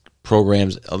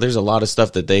 programs. There's a lot of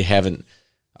stuff that they haven't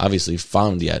obviously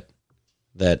found yet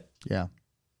that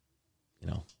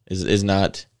is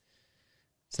not.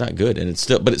 It's not good, and it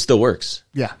still works.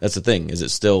 Yeah, that's the thing.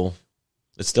 It's still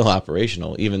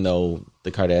operational, even though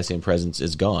the Cardassian presence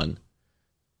is gone.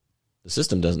 The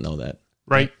system doesn't know that.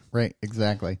 Right. Right.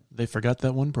 Exactly. They forgot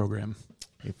that one program.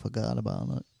 They forgot about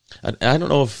it. I don't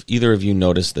know if either of you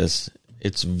noticed this.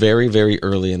 It's very, very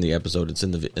early in the episode. It's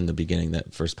in the beginning,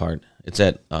 that first part. It's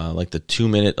at like the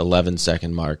 2-minute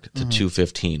 11-second mark to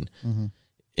 2:15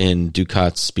 in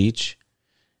Ducat's speech.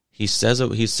 He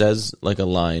says like a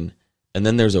line. And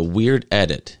then there's a weird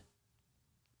edit,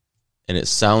 and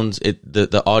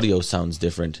the audio sounds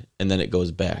different, and then it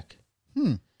goes back.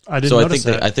 I didn't notice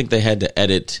that. I think they had to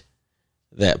edit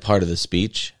that part of the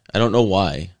speech. I don't know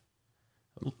why.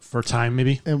 For time,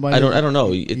 maybe. I don't know.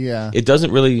 It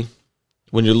doesn't really.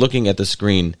 When you're looking at the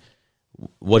screen,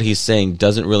 what he's saying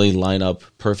doesn't really line up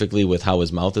perfectly with how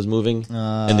his mouth is moving,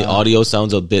 and the audio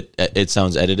sounds a bit. It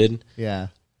sounds edited. Yeah.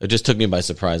 It just took me by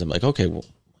surprise. I'm like, okay, well.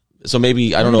 So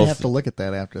maybe I don't know. Have to look at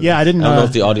that after. Yeah, this. I didn't. I don't know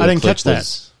if the audio. I didn't catch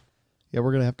that. Yeah,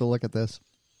 we're gonna have to look at this.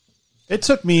 It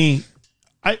took me.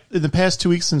 In the past 2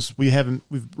 weeks since we've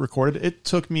recorded, it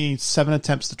took me 7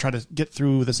 attempts to try to get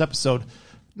through this episode.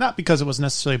 Not because it was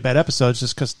necessarily a bad episode, it's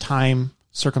just because time,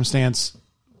 circumstance,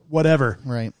 whatever.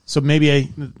 Right. So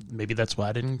maybe that's why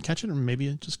I didn't catch it, or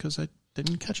maybe just because I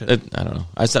didn't catch it. I don't know.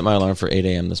 I set my alarm for 8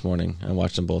 a.m. this morning. I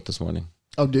watched them both this morning.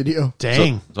 Oh, did you?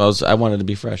 Dang. So I wanted to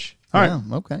be fresh. All right.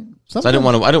 Okay. So I didn't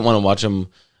want to watch them.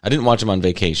 I didn't watch them on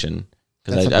vacation.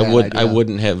 because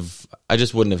I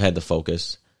just wouldn't have had the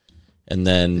focus. And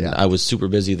then I was super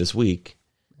busy this week,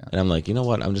 and I'm like, you know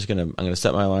what? I'm gonna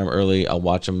set my alarm early. I'll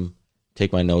watch them,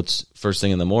 take my notes first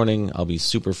thing in the morning. I'll be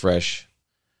super fresh,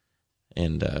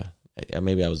 and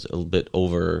maybe I was a little bit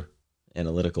over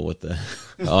analytical with the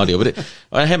audio, but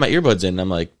I had my earbuds in, and I'm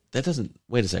like, that doesn't.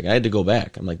 Wait a second, I had to go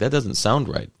back. I'm like, that doesn't sound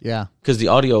right. Yeah, because the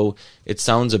audio, it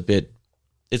sounds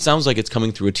like it's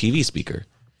coming through a TV speaker,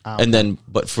 and then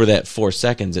but for that 4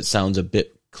 seconds, it sounds a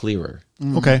bit clearer.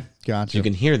 Okay, gotcha. So you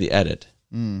can hear the edit.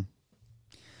 Mm.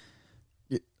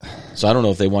 So I don't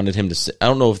know if they wanted him to say, I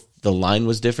don't know if the line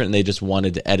was different and they just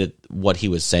wanted to edit what he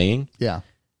was saying. Yeah.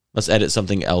 Let's edit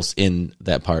something else in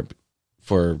that part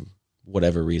for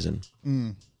whatever reason.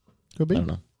 Could be. I don't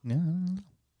know. Yeah. I don't know.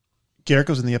 Garrick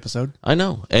was in the episode. I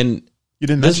know. And You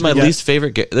didn't this is mention my it yet? least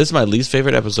favorite. This is my least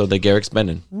favorite episode that Garrick's been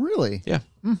in. Really? Yeah.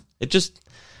 It just,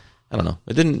 I don't know.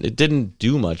 It didn't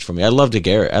do much for me. I loved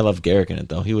Garrick. I loved Garrick in it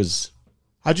though. He was.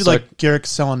 How'd you like Garrick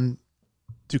selling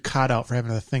Ducat out for having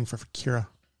a thing for Kira?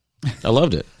 I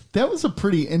loved it. That was a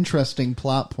pretty interesting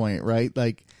plot point, right?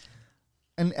 Like,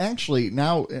 and actually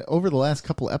now over the last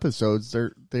couple episodes,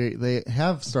 they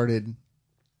have started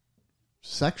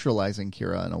sexualizing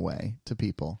Kira in a way to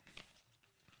people.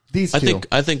 These two,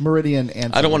 I think Meridian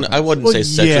and I wouldn't say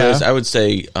sexualized. I would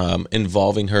say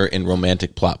involving her in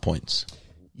romantic plot points.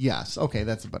 Yes. Okay,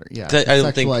 that's better. Yeah, I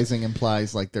don't think sexualizing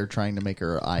implies like they're trying to make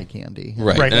her eye candy,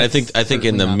 right? And I think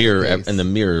in the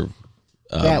mirror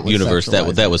universe that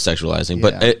was sexualizing.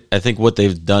 Yeah. But I think what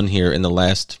they've done here in the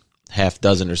last half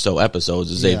dozen or so episodes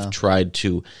is they've tried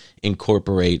to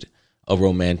incorporate a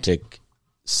romantic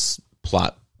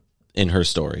plot in her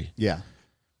story. Yeah,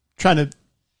 Trying to.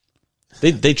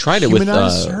 They tried it with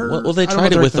her? they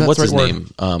tried it with what's his name,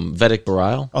 Vedic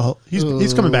Barile. Oh,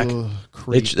 he's coming back.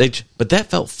 But that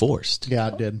felt forced. Yeah,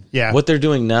 it did. Yeah. What they're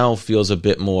doing now feels a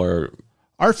bit more.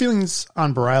 Our feelings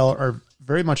on Barile are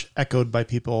very much echoed by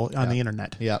people on the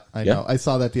internet. Yeah, I know. I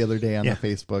saw that the other day on the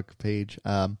Facebook page.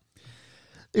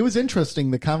 It was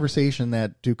interesting, the conversation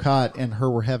that Ducat and her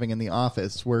were having in the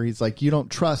office, where he's like, "You don't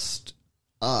trust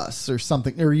us," or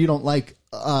something, or "You don't like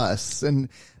us," and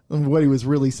what he was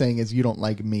really saying is, "You don't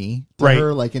like me," to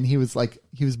her. Like, and he was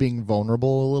being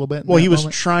vulnerable a little bit. Well, he was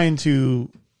trying to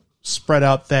spread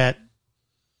out that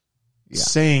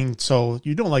saying, so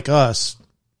you don't like us,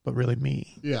 but really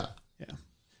me. Yeah.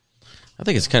 I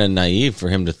think it's kind of naive for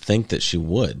him to think that she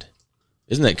would.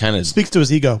 Isn't that kind of Speaks to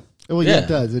his ego. Well, yeah, it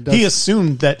does. It does. He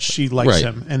assumed that she likes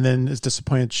him, and then is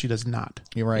disappointed she does not.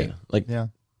 You're right.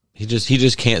 He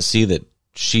just can't see that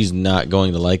she's not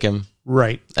going to like him.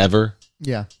 Right. Ever.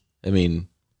 Yeah. I mean,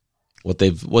 what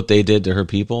they did to her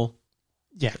people.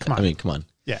 Yeah, come on. I mean, come on.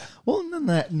 Yeah. Well, and then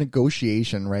that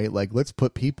negotiation, right? Like, let's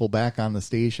put people back on the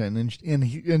station,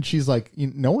 and she's like,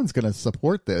 no one's going to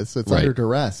support this. It's under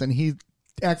duress, and he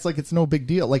acts like it's no big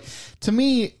deal. Like, to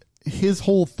me, his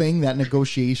whole thing, that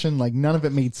negotiation, like, none of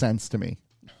it made sense to me.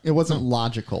 It wasn't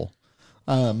logical.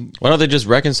 Why don't they just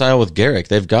reconcile with Garrick?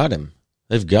 They've got him.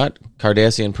 They've got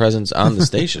Cardassian presence on the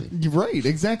station. Right,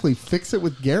 exactly. Fix it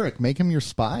with Garrick. Make him your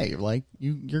spy. Like,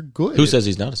 you're good. Who says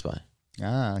he's not a spy?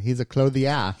 He's a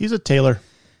clothier. He's a tailor.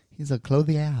 He's a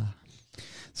clothier.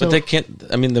 So, but they can't.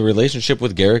 I mean, the relationship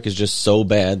with Garrick is just so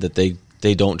bad that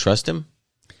they don't trust him.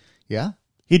 Yeah.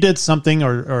 He did something,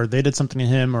 or they did something to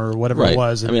him, or whatever it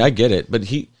was. I mean, I get it, but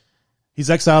he's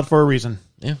exiled for a reason.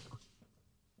 Yeah.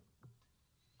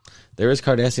 There is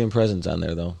Cardassian presence on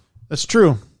there, though. That's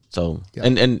true. So,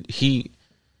 and he,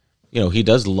 he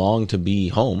does long to be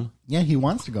home. Yeah, he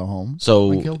wants to go home.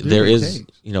 So there is,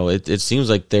 it seems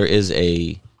like there is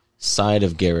a side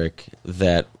of Garrick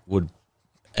that would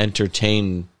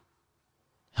entertain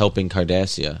helping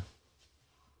Cardassia.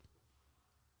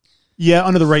 Yeah,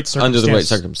 under the right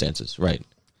circumstances, right.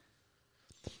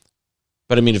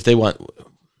 But I mean, if they want,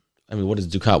 what does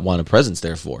Ducat want a presence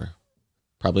there for?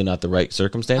 Probably not the right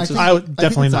circumstances.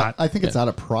 Definitely not. I think it's out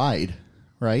of pride,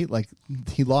 right? Like,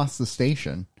 he lost the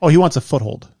station. Oh, he wants a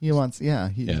foothold. He wants,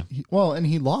 and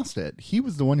he lost it. He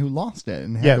was the one who lost it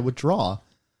and had to withdraw,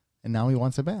 and now he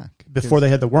wants it back. Before they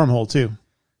had the wormhole, too.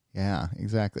 Yeah,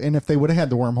 exactly. And if they would have had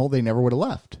the wormhole, they never would have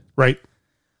left. Right.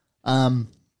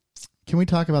 Can we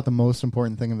talk about the most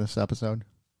important thing in this episode?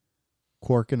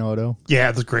 Quark and Odo. Yeah,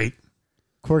 it was great.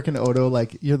 Quark and Odo,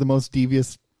 like, you're the most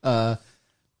devious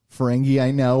Ferengi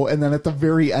I know. And then at the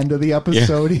very end of the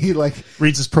episode, he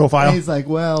reads his profile. He's like,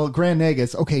 well, Grand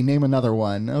Nagus. Okay, name another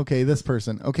one. Okay, this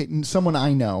person. Okay, someone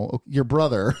I know. Your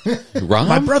brother. Rom?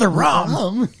 My brother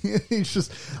Rom. It's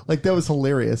just like, that was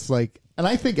hilarious. Like, and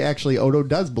I think actually Odo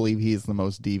does believe he's the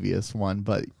most devious one,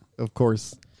 but of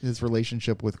course his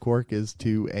relationship with Quark is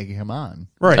to egg him on.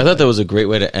 Right. I thought that was a great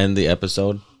way to end the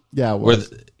episode. Yeah, where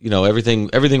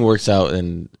everything works out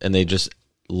and they just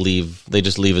leave. They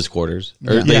just leave his quarters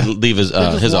or they leave his They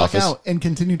just his walk office out and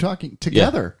continue talking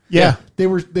together. Yeah. They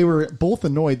were both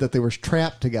annoyed that they were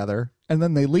trapped together, and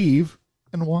then they leave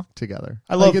and walk together.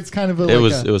 I love- it's kind of a,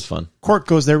 It was fun. Quark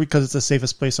goes there because it's the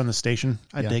safest place on the station.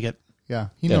 I dig it. Yeah,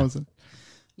 he knows it.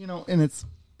 And it's,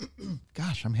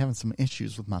 gosh, I'm having some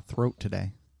issues with my throat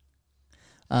today.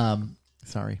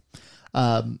 Sorry.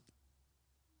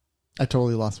 I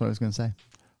totally lost what I was going to say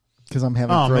because I'm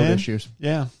having throat issues.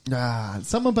 Yeah.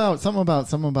 Something about.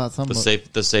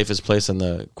 The safest place in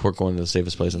the Quark going to the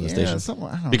safest place in the station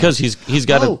I don't because know. he's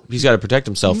got to protect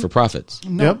himself for profits.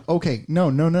 No, Yep. okay. No.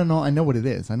 I know what it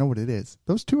is.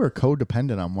 Those two are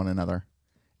codependent on one another.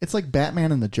 It's like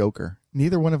Batman and the Joker.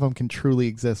 Neither one of them can truly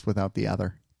exist without the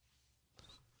other.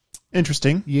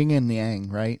 Interesting. Yin and yang,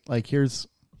 right? Like he is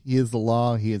the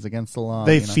law, he is against the law.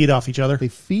 They feed off each other. They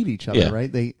feed each other,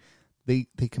 right? They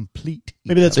complete.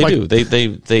 Maybe that's They why. do.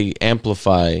 They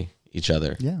amplify each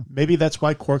other. Yeah, Maybe that's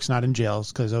why Quark's not in jail,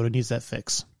 because Oda needs that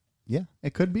fix. yeah,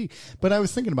 it could be. But I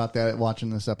was thinking about that watching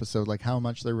this episode, like how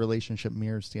much their relationship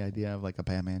mirrors the idea of like a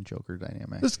Batman Joker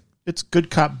dynamic. It's good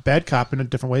cop, bad cop in a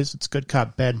different ways. It's good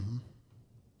cop, bad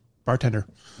bartender.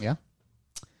 Yeah.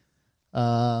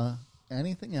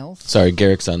 Anything else? Sorry,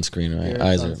 Garrick's on screen.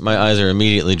 My eyes are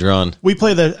immediately drawn. We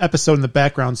play the episode in the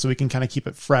background so we can kind of keep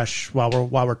it fresh while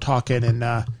we're talking.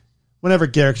 And whenever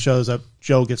Garrick shows up,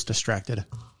 Joe gets distracted.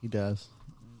 He does.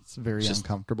 It's very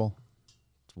uncomfortable.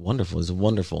 It's wonderful. He's a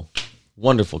wonderful,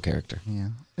 wonderful character. Yeah,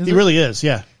 He really is.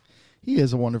 Yeah. He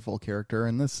is a wonderful character,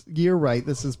 and you're right.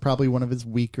 This is probably one of his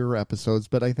weaker episodes,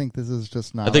 but I think this is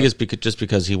just not. I think it's just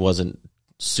because he wasn't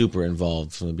super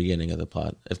involved from the beginning of the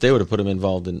plot. If they would have put him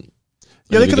involved in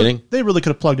the beginning, they really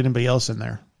could have plugged anybody else in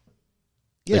there.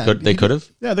 Yeah, they could have.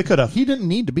 Yeah, they could have. He didn't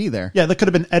need to be there. Yeah, they could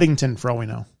have been Eddington for all we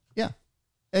know. Yeah,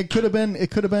 it could have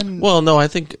been. Well, no, I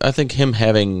think him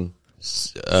having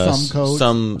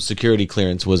some security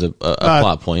clearance was a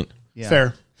plot point. Yeah.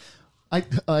 Fair. I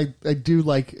do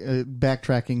like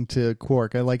backtracking to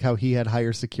Quark. I like how he had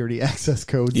higher security access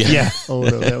codes. Yeah. Oh,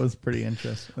 no, that was pretty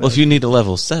interesting. Well, if you need a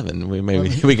level 7,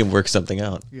 we can work something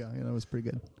out. Yeah, that was pretty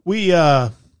good. We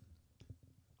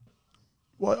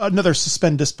another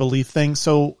suspend disbelief thing.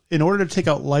 So, in order to take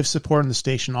out life support in the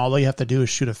station, all you have to do is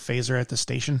shoot a phaser at the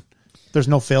station. There's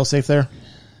no failsafe there.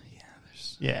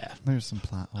 There's some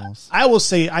plot holes. I will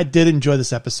say I did enjoy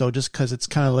this episode just because it's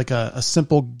kind of like a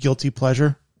simple guilty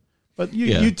pleasure. But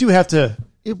you do have to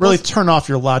really turn off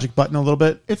your logic button a little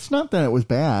bit. It's not that it was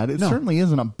bad. It certainly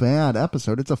isn't a bad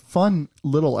episode. It's a fun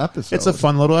little episode. It's a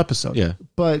fun little episode. Yeah.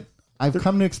 But I've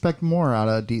come to expect more out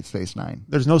of Deep Space Nine.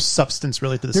 There's no substance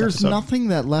really to this There's episode. nothing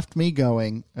that left me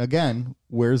going, again,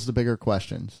 where's the bigger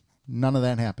questions? None of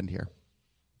that happened here.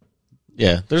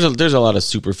 Yeah, there's a lot of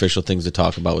superficial things to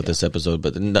talk about with this episode,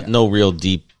 but no real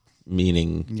deep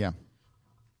meaning. Yeah.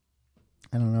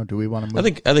 I don't know. Do we want to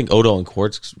move? I think Odo and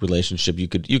Quark's relationship, you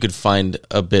could find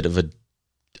a bit of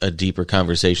a deeper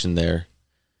conversation there.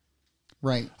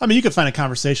 Right. I mean, you could find a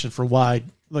conversation for why,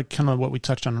 like kind of what we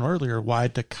touched on earlier, why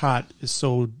Dukat is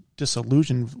so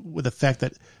disillusioned with the fact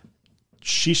that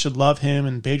she should love him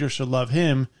and Bajor should love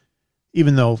him,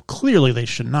 even though clearly they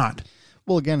should not.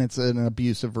 Well, again, it's an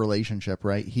abusive relationship,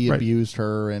 right? He abused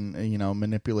her and,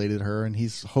 manipulated her, and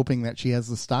he's hoping that she has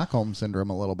the Stockholm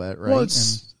syndrome a little bit, right? Well,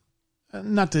 it's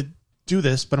not to do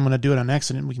this, but I'm going to do it on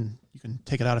accident. You can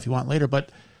take it out if you want later,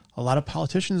 but a lot of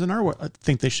politicians in our world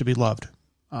think they should be loved.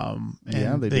 And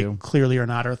they do. Clearly are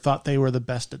not, or thought they were the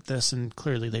best at this, and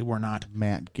clearly they were not.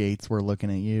 Matt Gaetz, we're looking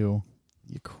at you,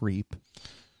 you creep.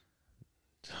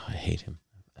 I hate him.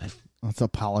 It's a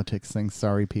politics thing.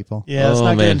 Sorry, people. Yeah, let's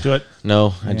not get into it.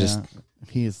 No,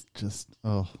 he is just,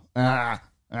 I'm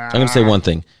going to say one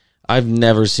thing. I've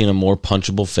never seen a more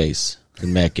punchable face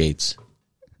than Matt Gaetz.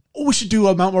 Oh, we should do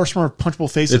a Mount Rushmore of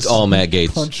punchable faces. It's all Matt Gaetz.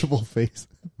 punchable face.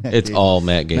 All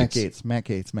Matt Gaetz. Matt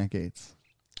Gaetz.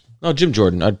 No, Jim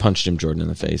Jordan. I'd punch Jim Jordan in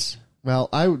the face. Well,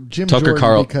 Tucker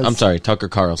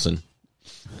Carlson.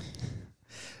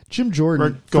 Jim Jordan.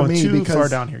 We're going for me, too because, far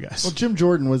down here, guys. Well, Jim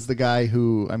Jordan was the guy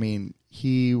who,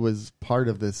 he was part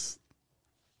of this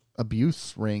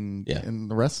abuse ring in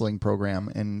the wrestling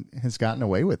program and has gotten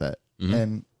away with it. Mm-hmm.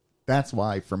 And that's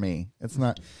why, for me, it's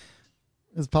not.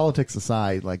 His politics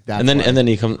aside, like that. And then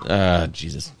he comes.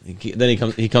 Jesus.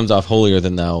 Then he comes off holier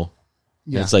than thou.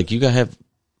 Yeah. And it's like you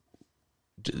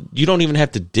don't even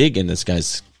have to dig in this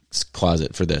guy's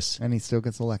closet for this. And he still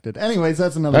gets elected. Anyways,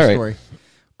 that's another story.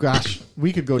 Gosh,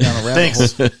 we could go down a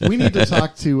rabbit hole. We need to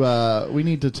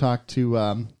talk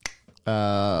to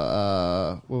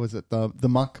what was it? The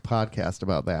Muck podcast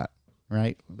about that,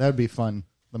 right? That would be fun.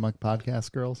 The Muck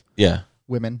podcast, girls, Yeah.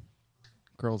 women,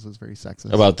 girls is very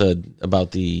sexist. About the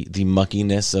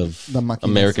muckiness of The muckiness.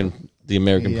 American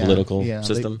Yeah, political yeah,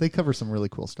 system. They cover some really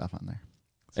cool stuff on there.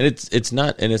 And it's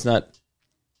not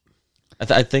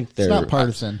I think they're It's not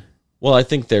partisan. Well, I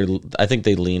think they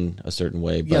lean a certain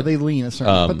way, but Yeah, they lean a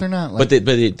certain, but they're not. Like, but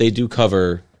they do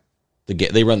cover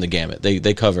they run the gamut.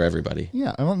 They cover everybody.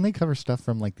 yeah, well, and they cover stuff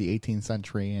from like the 18th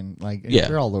century and like Yeah.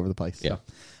 they're all over the place. Yeah. So.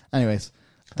 Anyways,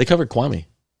 They covered Kwame.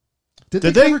 did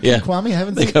Did they they? cover Yeah. Kwame? I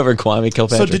haven't They seen. covered Kwame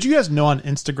Kilpatrick. So did you guys know on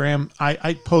Instagram,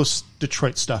 I post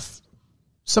Detroit stuff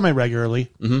semi-regularly.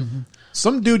 Mm-hmm.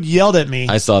 Some dude yelled at me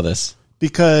I saw this.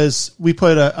 because we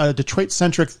put a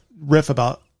Detroit-centric riff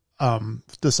about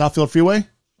the Southfield Freeway.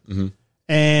 Mm-hmm.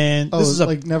 And Oh, this is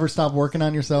like never stop working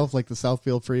on yourself, like the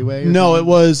Southfield Freeway. Or no, something? it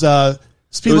was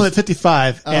speed It was- limit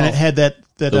 55, and it had that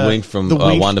The wink from the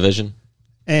wink, WandaVision.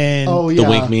 and Oh The yeah,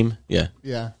 wink meme. Yeah.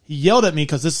 Yeah, he yelled at me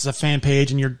because this is a fan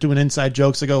page and you're doing inside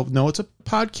jokes. I go, no, it's a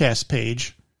podcast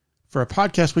page. For a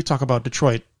podcast, we talk about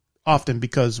Detroit often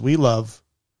because we love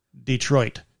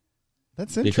Detroit.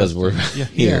 that's interesting. Because we're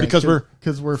here.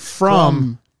 because we're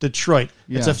from Detroit.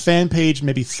 It's Yeah. a fan page,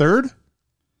 maybe third,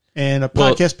 and a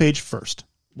Well- podcast page first.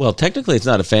 Well, technically it's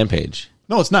not a fan page.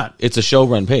 No, it's not. It's a show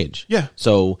run page. Yeah.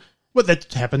 So Well,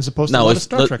 that happens to post a now lot of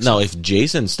Star Trek stuff. if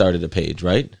Jason started a page,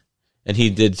 right? And he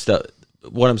did stuff,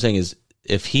 what I'm saying is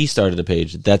if he started a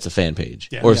page, that's a fan page.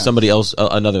 Yeah. Or if Yeah. somebody else,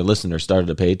 another listener started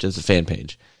a page, it's a fan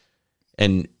page.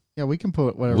 And Yeah, we can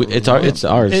put whatever. it's we want. it's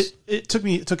ours. It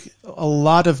took a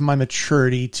lot of my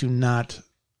maturity to not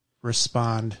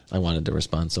respond. I wanted to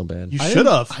respond so bad. You I should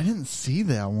didn't- have. I didn't see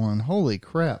that one. Holy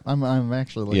crap! I'm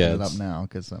actually looking Yeah, it up it's- now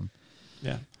because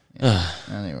Yeah.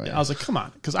 anyway. I was like, come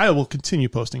on, because I will continue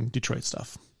posting Detroit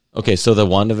stuff. Okay, so the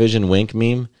WandaVision wink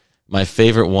meme, my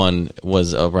favorite one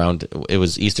was around, it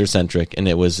was Easter centric, and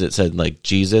it said like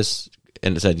Jesus,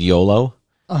 and it said YOLO,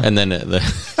 and then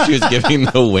she was giving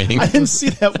the wink. I didn't see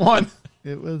that one.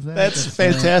 It was That's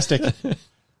fantastic.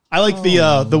 I like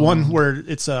the one where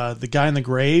it's the guy in the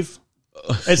grave.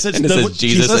 It's And it says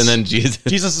Jesus, and then Jesus.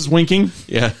 Jesus is winking.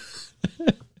 Yeah.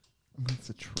 It's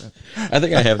a trip. I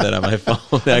think I have that on my phone,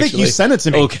 actually. I think you sent it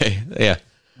to me. Okay, yeah.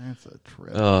 That's a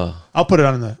trip. Oh, I'll put it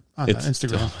on the it's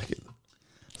Instagram. oh my God.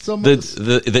 So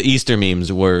The Easter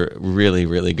memes were really,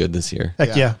 really good this year.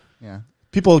 Heck yeah. yeah.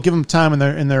 People give them time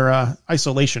in their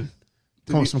isolation.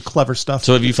 Come up with some clever stuff.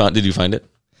 So did you find it?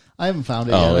 I haven't found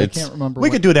it Oh, yet. I it's- can't remember. we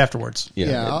what- could do it afterwards. Yeah.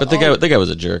 Yeah, but the guy was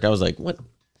a jerk. I was like, what?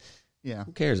 Yeah.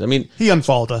 Who cares? I mean, He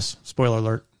unfollowed us. Spoiler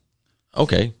alert.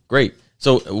 okay, great.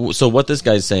 So what this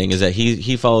guy's saying is that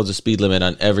he follows the speed limit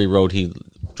on every road he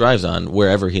drives on,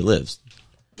 wherever he lives.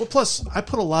 Well, plus, I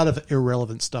put a lot of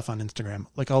irrelevant stuff on Instagram.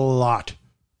 Like a lot.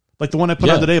 Like the one I put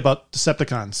Yeah. on today about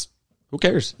Decepticons. Who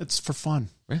cares? It's for fun.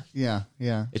 Yeah.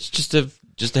 Yeah. It's just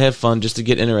to have fun, just to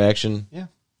get interaction. Yeah.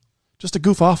 Just to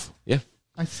goof off. Yeah.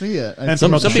 I see it. I And see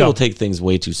Some promote the people show. take things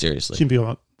way too seriously. Team Be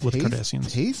with Taste-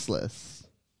 Cardassians. Tasteless.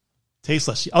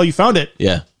 Tasteless. Oh, you found it.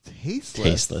 Yeah. Tasteless.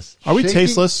 Tasteless. Are we Shaking-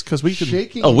 tasteless? Because we could.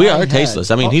 Shaking Oh, we my are head. tasteless.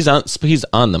 I mean, he's on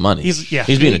the money. He's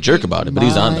being a jerk about it, but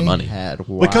he's on the My money. head.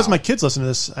 Wow. Because my kids listen to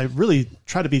this, I really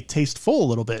try to be tasteful a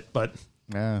little bit, but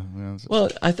Yeah, Well,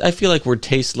 I feel like we're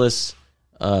tasteless.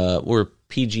 We're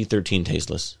PG-13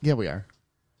 tasteless. yeah, we are.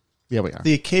 Yeah, we are.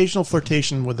 the occasional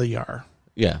flirtation with a yar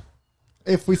Yeah.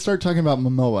 If we start talking about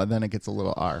Momoa, then it gets a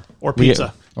little R. or We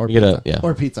pizza Or We get pizza. a- yeah.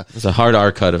 Or pizza. It's a hard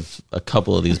R cut of a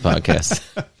couple of these podcasts.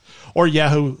 or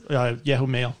Yahoo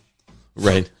Mail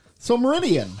Right. So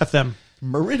Meridian. FM.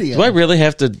 Meridian. Do I really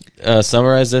have to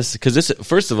summarize this? Because this,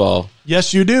 first of all,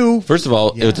 Yes, you do. it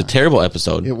was a terrible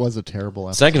episode. It was a terrible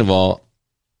episode. Second of all,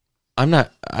 I'm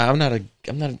not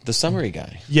the summary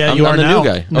guy. Yeah, I'm, you I'm are the now. new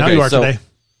guy. Now Okay, you are so today.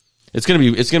 It's gonna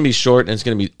be short and it's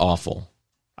gonna be awful.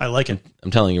 I like it.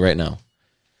 I'm telling you right now.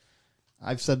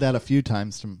 I've said that a few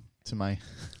times to my.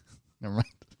 Never mind.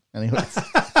 Anyways,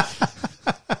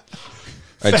 All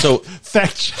right, so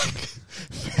Fact check.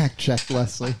 fact check,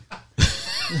 Leslie.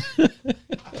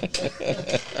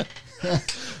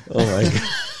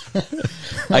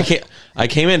 oh my god, I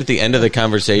came in at the end of the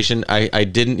conversation. I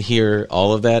didn't hear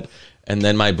all of that, and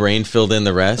then my brain filled in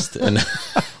the rest. And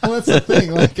Well, that's the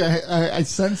thing. Like I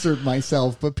censored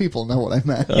myself, but people know what I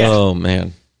meant. oh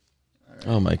man,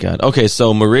 oh my god. Okay,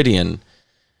 so Meridian.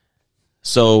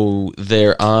 So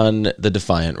they're on the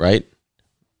Defiant, right?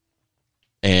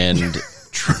 And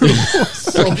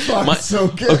So far, so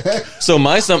good. so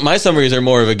my summaries are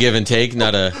more of a give and take,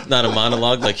 not a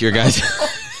monologue like your guys.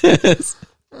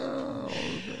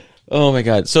 Oh my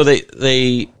god! So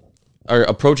they are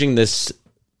approaching this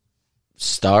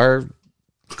star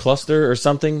cluster or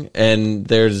something, and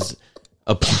there's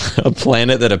a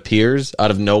planet that appears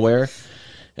out of nowhere,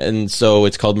 and so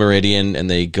it's called Meridian, and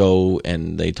they go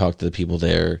and they talk to the people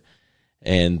there,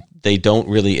 and they don't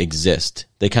really exist.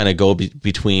 They kind of go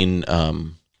between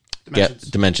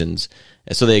dimensions,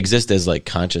 and so they exist as like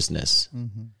consciousness.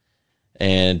 Mm-hmm.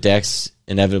 And Dax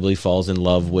inevitably falls in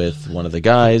love with one of the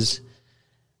guys,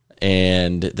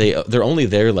 and they're only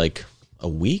there like a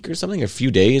week or something, a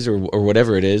few days or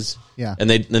whatever it is. Yeah. And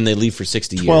then they leave for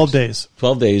 60 years. 12 days.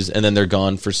 12 days, and then they're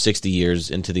gone for 60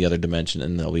 years into the other dimension,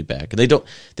 and they'll be back. And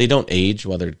they don't age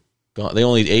while they're gone. They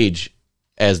only age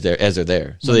as they're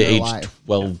there. So they age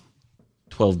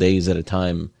 12 days at a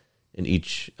time in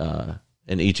each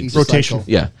rotation. Cycle.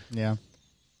 Yeah. Yeah.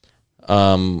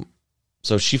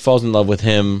 So she falls in love with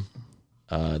him.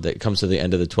 That comes to the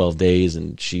end of the 12 days,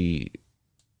 and she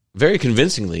very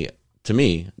convincingly, to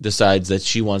me, decides that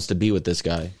she wants to be with this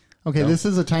guy. Okay, this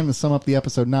is a time to sum up the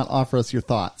episode, not offer us your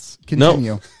thoughts.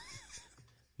 Continue. No.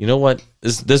 You know what?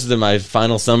 This is my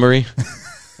final summary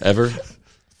ever.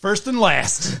 First and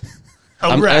last.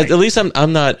 At least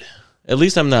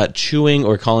I'm not chewing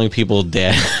or calling people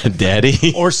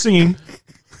daddy or singing.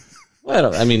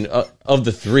 Well, I mean, of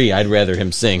the three, I'd rather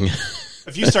him sing.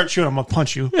 If you start chewing, I'm gonna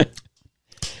punch you.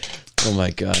 Oh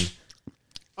my god.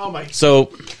 Oh my.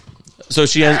 So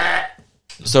she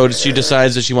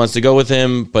decides that she wants to go with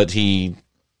him, but he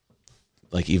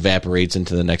like evaporates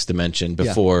into the next dimension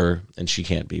before, and she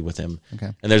can't be with him.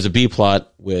 Okay. And there's a B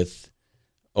plot with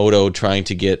Odo trying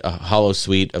to get a hollow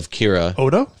suite of Kira.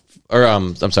 Odo? Or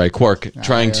I'm sorry, Quark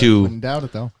trying to. Wouldn't doubt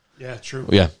it though. Yeah, true.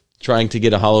 Yeah, trying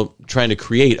to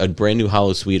create a brand new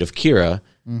hollow suite of Kira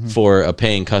for a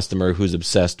paying customer who's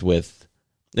obsessed with.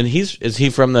 And is he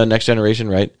from the Next Generation,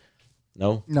 right?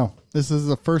 No. No, this is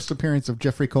the first appearance of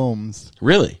Jeffrey Combs.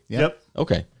 Really? Yep.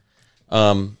 Okay.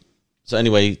 So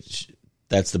anyway,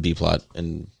 that's the B plot,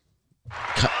 and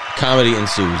comedy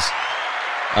ensues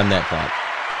on that plot.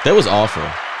 That was awful.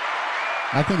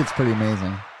 I think it's pretty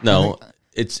amazing. No,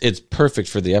 it's perfect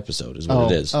for the episode, is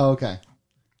what it is. Oh, okay.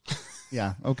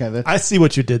 Yeah, okay. I see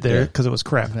what you did there because it was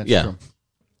crap. That's Yeah.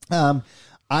 true.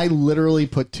 I literally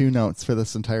put 2 notes for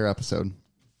this entire episode.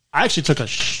 I actually took a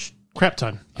crap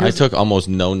ton. I took almost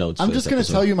no notes. I'm just going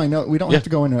to tell you my note. We don't have to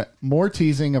go into it. More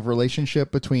teasing of relationship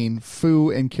between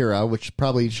Fu and Kira, which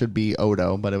probably should be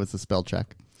Odo, but it was a spell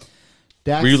check.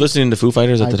 Dax, Were you listening to Foo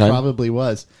Fighters at the I time? probably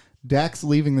was. Dax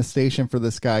leaving the station for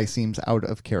this guy seems out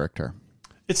of character.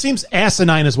 It seems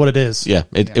asinine is what it is. Yeah,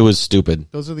 it was stupid.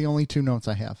 Those are the only 2 notes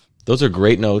I have. Those are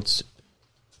great notes.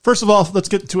 First of all, let's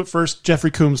get to it first.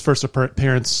 Jeffrey Combs' first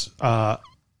appearance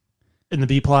in the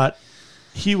B plot.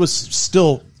 He was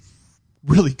still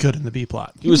really good in the B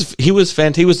plot. He was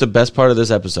fantastic. He was the best part of this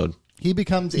episode. He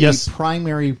becomes a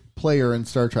primary player in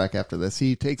Star Trek after this.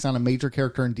 He takes on a major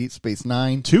character in Deep Space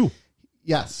Nine. 2.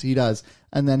 Yes, he does.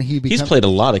 And then he becomes... He's played a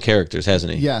lot of characters,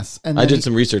 hasn't he? Yes. And I did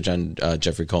some research on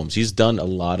Jeffrey Combs. He's done a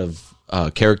lot of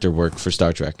character work for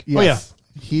Star Trek. Yes. Oh, yeah.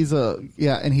 He's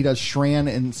and he does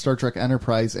Shran in Star Trek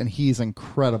Enterprise, and he's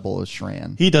incredible as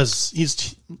Shran. He does.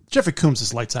 Jeffrey Combs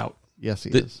is lights out. Yes, he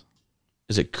is.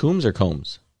 Is it Coombs or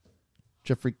Combs?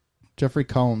 Jeffrey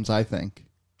Combs, I think.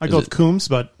 I go with Combs,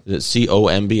 but Is it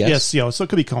Combs? yes, so it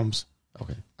could be Combs.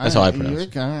 Okay, that's how I pronounce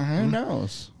it. Who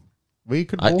knows? We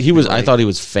could. I thought he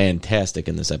was fantastic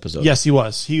in this episode. Yes, he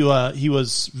was. He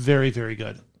was very, very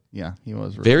good. Yeah, he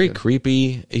was really Very good.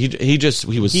 creepy. He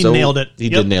nailed it. He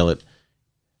did nail it.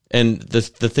 And the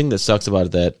thing that sucks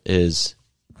about that is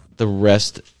the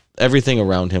rest, everything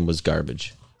around him was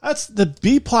garbage. That's the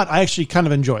B plot. I actually kind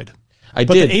of enjoyed. But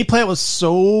the A plot was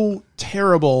so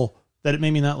terrible that it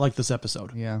made me not like this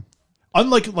episode. Yeah.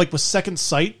 Unlike with Second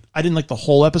Sight, I didn't like the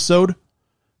whole episode.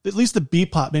 At least the B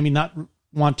plot made me not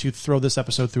want to throw this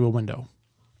episode through a window.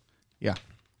 Yeah.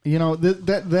 You know,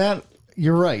 that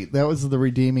you're right. That was the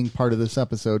redeeming part of this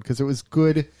episode because it was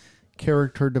good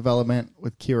character development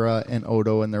with Kira and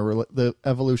Odo and the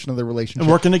evolution of the relationship.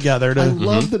 And working together. I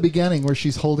love the beginning where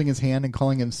she's holding his hand and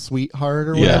calling him sweetheart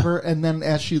or whatever. And then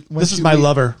this is my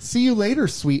lover. See you later,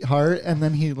 sweetheart. And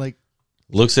then he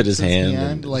looks at his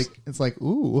hand. And it's like,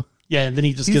 ooh. Yeah, and then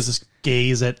he just gives this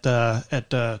gaze at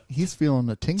he's feeling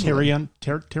a tingle.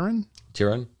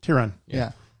 Tyrion.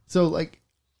 Yeah. So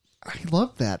I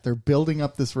love that. They're building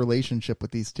up this relationship with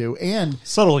these two. And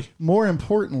subtly. More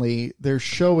importantly, they're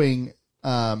showing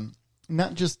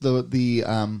not just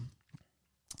the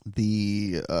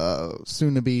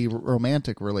soon to be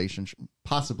romantic relationship,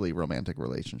 possibly romantic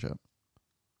relationship.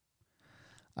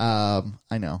 I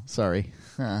know, sorry.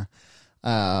 There's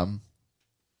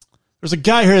a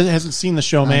guy here that hasn't seen the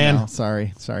show, man. I know,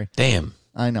 sorry. Damn.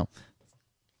 I know.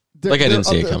 I didn't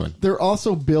see it coming. They're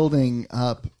also building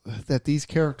up that these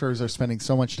characters are spending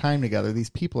so much time together. These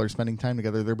people are spending time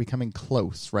together. They're becoming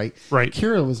close, right? Right.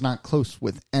 Kira was not close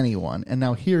with anyone, and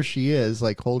now here she is,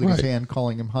 like holding his Right. hand,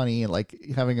 calling him honey, and like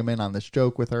having him in on this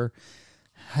joke with her,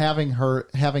 having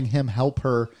him help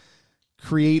her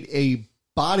create a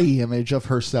body image of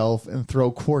herself and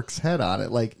throw Quark's head on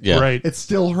it. Like, Yeah. Right. it's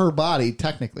still her body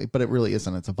technically, but it really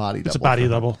isn't. It's a body double. It's a body for her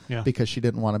double. Yeah. because she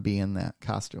didn't want to be in that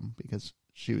costume because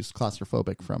she was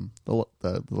claustrophobic from the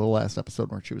last episode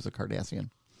where she was a Cardassian.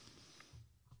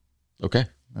 Okay.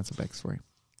 That's a backstory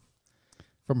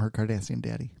from her Cardassian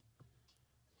daddy.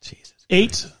 Jesus.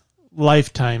 8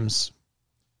 lifetimes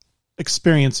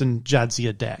experience in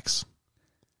Jadzia Dax.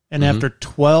 And after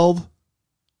 12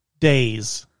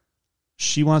 days,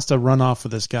 she wants to run off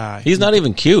with this guy. He's not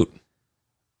even cute.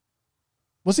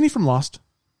 Wasn't he from Lost?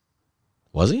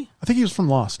 Was he? I think he was from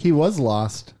Lost. He was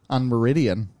lost on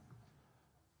Meridian.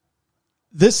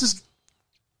 This is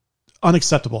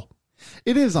unacceptable.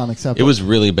 It is unacceptable. It was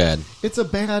really bad. It's a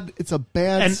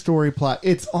bad And- story plot.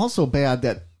 It's also bad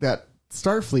that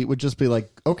Starfleet would just be like,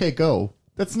 okay, go.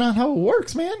 That's not how it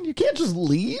works, man. You can't just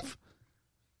leave.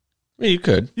 I mean, you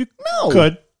could. You No.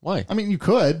 could. Why? I mean, you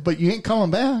could, but you ain't coming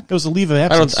back. It was a leave of I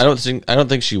absence. don't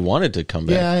think she wanted to come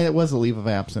back. Yeah, it was a leave of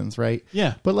absence, right?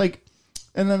 Yeah. But like,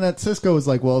 and then that Cisco was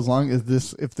like, well, as long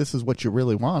as if this is what you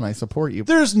really want, I support you.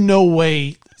 There's no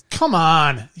way. Come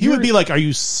on. He would You're- be like, are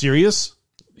you serious?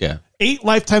 Yeah. 8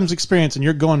 lifetimes experience, and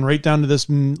you're going right down to this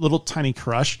little tiny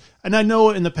crush. And I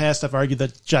know in the past I've argued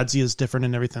that Jadzia is different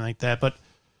and everything like that, but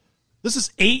this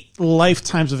is 8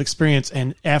 lifetimes of experience,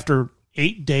 and after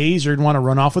 8 days you're going to want to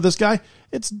run off with this guy?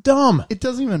 It's dumb. It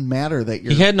doesn't even matter that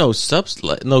you're. He had no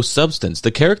substance.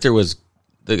 The character was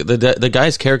the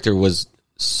guy's character was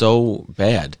so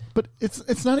bad. But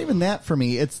it's not even that for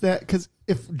me. It's that because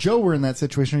if Joe were in that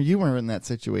situation or you were in that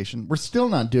situation, we're still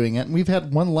not doing it, and we've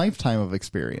had one lifetime of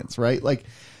experience, right? Like,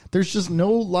 there's just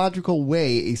no logical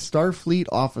way a Starfleet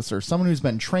officer, someone who's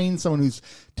been trained, someone who's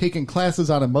taken classes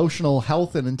on emotional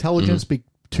health and intelligence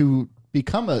to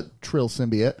become a Trill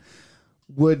symbiote,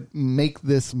 would make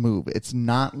this move. It's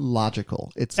not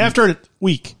logical. It's After a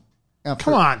week. after-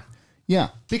 Come on. Yeah,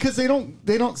 because they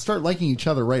don't start liking each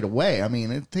other right away. I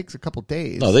mean, it takes a couple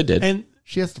days. No, they did. And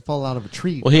She has to fall out of a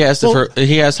tree. Well, he asked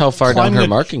he asked how far down climbing her the-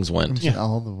 markings went. yeah.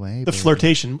 all the way. the baby.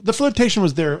 flirtation. The flirtation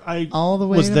was there. I all the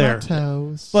way was to there. my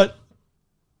toes. But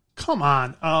come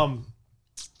on. I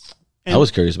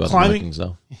was curious about the climbing- markings,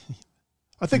 though. I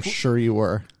I'm think sure you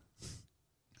were.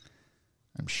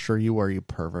 I'm sure you were, you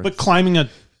pervert. but climbing a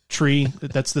tree,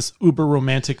 that's this uber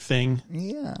romantic thing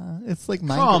yeah, it's like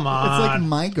my. Come It's like on.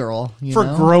 my girl. You for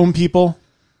know? grown people.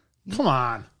 Come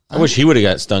on. I wish he would have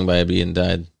got stung by a bee and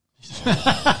died.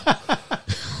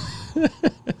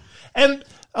 And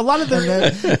a lot of And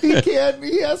the then he can't.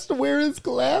 He has to wear his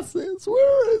glasses.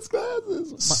 Wear his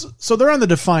glasses. so they're on the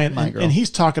Defiant, My and, girl. and he's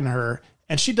talking to her,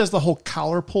 and she does the whole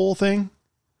collar pull thing.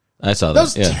 I saw That that.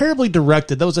 was Yeah. terribly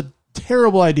directed. That was a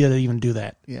terrible idea to even do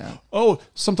that. Yeah. Oh,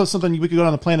 something we could go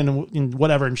down the planet and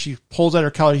whatever, and she pulls at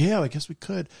her collar. Yeah, I guess we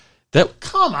could. That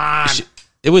Come on.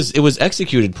 it was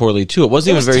executed poorly too. It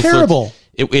wasn't It even was very terrible.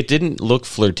 It didn't look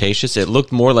flirtatious. It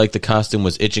looked more like the costume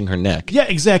was itching her neck. Yeah,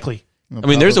 exactly. I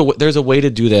mean, there's a way to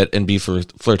do that and be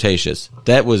flirtatious.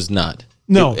 That was not.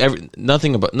 No.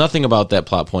 Nothing about that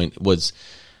plot point was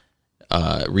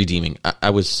redeeming. I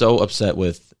was so upset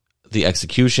with the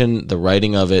execution, the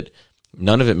writing of it.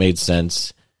 None of it made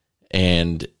sense,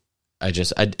 and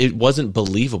it wasn't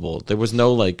believable. There was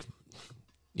no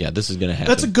this is going to happen.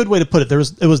 That's a good way to put it.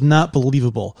 It was not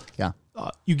believable. Yeah.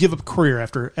 You give up a career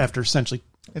after essentially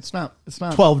It's not.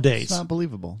 12 days. It's not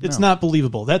believable. It's No. not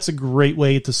believable. That's a great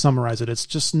way to summarize it. It's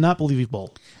just not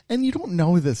believable. And you don't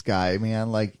know this guy,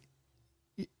 man. Like,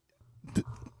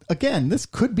 again, this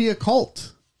could be a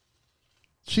cult.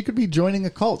 She could be joining a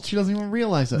cult. She doesn't even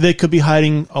realize it. They could be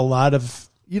hiding a lot of.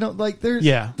 There's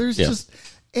Yeah. just,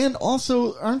 and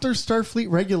also, aren't there Starfleet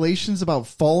regulations about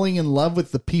falling in love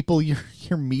with the people you're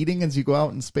meeting as you go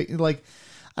out in space? Like,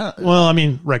 Well, I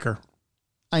mean, Riker,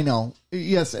 I know,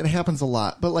 yes, it happens a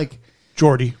lot, but like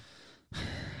Geordi.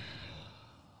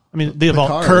 I mean, they have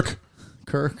all Picard.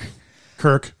 Kirk.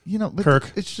 Kirk, but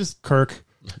Kirk. it's just Kirk.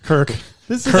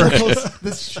 this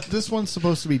is this one's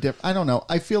supposed to be different. I don't know.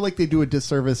 I feel like they do a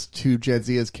disservice to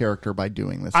Jadzia's character by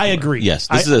doing this. I to her. agree. Yes,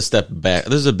 this is a step back.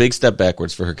 This is a big step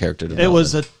backwards for her character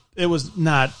development. It was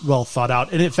not well thought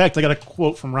out. And in fact, I got a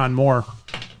quote from Ron Moore,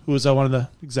 who was one of the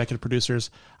executive producers.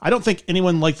 I don't think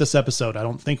anyone liked this episode. I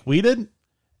don't think we did.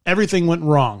 Everything went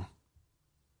wrong.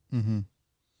 Mm-hmm.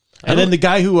 And then the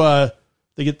guy who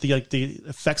they get the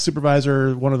effects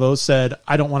supervisor, one of those, said,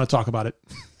 "I don't want to talk about it."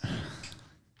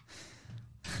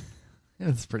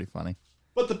 It's pretty funny.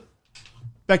 But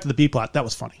back to the B plot, that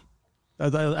was funny.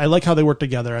 I like how they work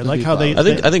together. I like how they.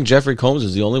 I think Jeffrey Combs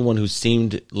is the only one who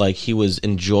seemed like he was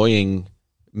enjoying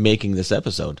making this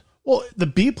episode. Well, the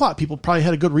B plot people probably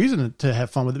had a good reason to have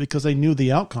fun with it because they knew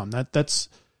the outcome.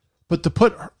 But to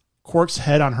put Quark's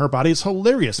head on her body is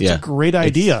hilarious. It's a great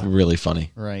idea. It's really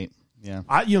funny. Right. Yeah.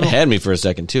 It had me for a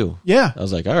second too. Yeah. I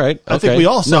was like, all right. Okay. I think we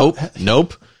all saw.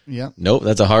 Nope. Yeah. Nope.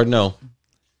 That's a hard no.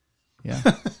 Yeah.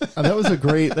 That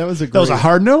was a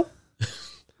hard no?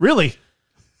 Really?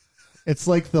 It's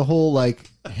like the whole like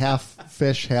half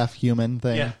fish, half human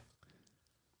thing. Yeah.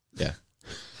 Yeah.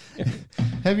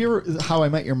 Have you ever How I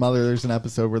Met Your Mother? There's an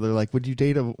episode where they're like, "Would you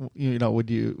date would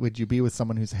you be with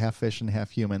someone who's half fish and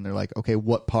half human?" They're like, "Okay,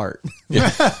 what part?"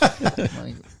 Yeah. I'm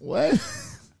like, what?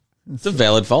 It's a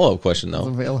valid follow-up question, though. It's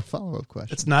a valid follow-up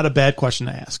question. It's not a bad question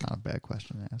to ask. Not a bad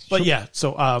question to ask. But yeah,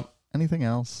 so anything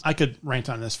else? I could rant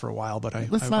on this for a while, but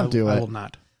Let's not do it. I will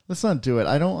not. Let's not do it.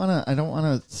 I don't want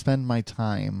to spend my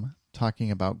time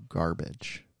talking about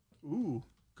garbage. Ooh,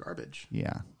 garbage.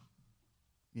 Yeah,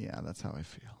 that's how I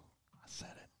feel. I said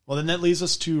it. Well, then that leads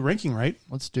us to ranking, right?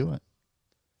 Let's do it.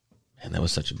 Man, that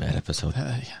was such a bad episode.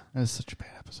 That was such a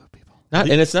bad episode, people.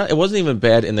 It wasn't even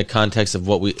bad in the context of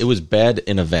it was bad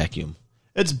in a vacuum.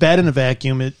 It's bad in a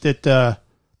vacuum. The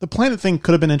planet thing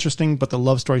could have been interesting, but the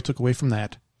love story took away from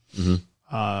that.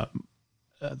 Mm-hmm.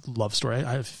 Love story.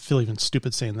 I feel even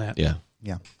stupid saying that. Yeah.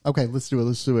 Yeah. Okay, let's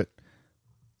do it.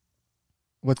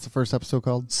 What's the first episode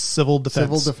called? Civil Defense.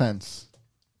 Civil Defense.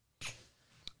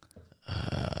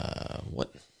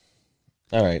 What?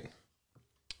 All right.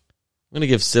 I'm going to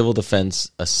give Civil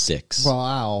Defense a 6.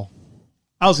 Wow.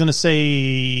 I was going to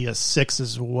say a 6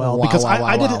 as well because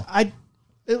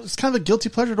it was kind of a guilty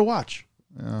pleasure to watch.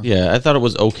 Yeah, I thought it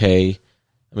was okay.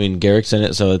 I mean, Garrick's in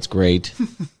it, so it's great.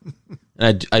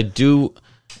 And I do,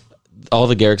 all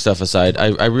the Garrick stuff aside,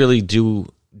 I really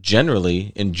do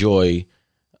generally enjoy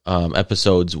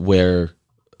episodes where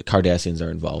Cardassians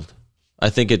are involved. I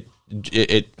think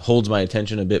it holds my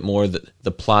attention a bit more.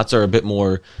 The plots are a bit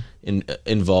more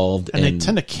involved. And they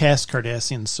tend to cast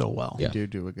Cardassians so well. Yeah. You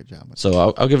do a good job with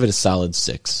So I'll give it a solid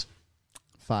 6.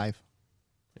 5.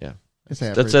 Yeah. It's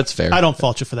average. That's fair. I don't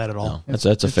fault you for that at all. No,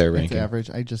 that's a fair ranking. It's average.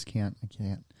 I just can't. I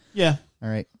can't. Yeah. All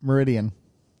right. Meridian.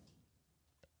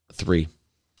 3.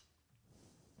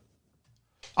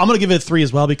 I'm going to give it a 3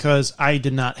 as well because I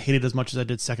did not hate it as much as I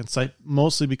did Second Sight,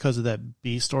 mostly because of that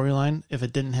B storyline. If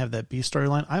it didn't have that B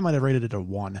storyline, I might have rated it a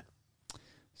 1.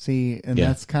 See, and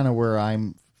that's kind of where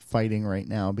I'm fighting right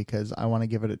now because I want to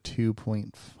give it a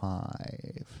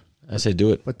 2.5. I say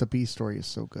do it. But the B story is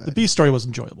so good. The B story was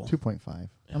enjoyable. 2.5.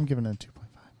 Yeah. I'm giving it a 2.5.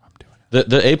 I'm doing it.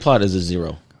 The A plot is a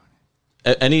 0.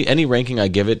 Any ranking I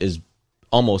give it is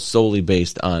almost solely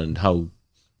based on how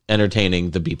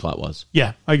entertaining the B plot was.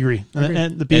 Yeah, I agree.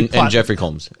 And the B plot and Jeffrey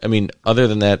Combs. I mean, other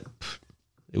than that,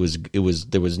 there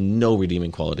was no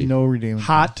redeeming quality. No redeeming.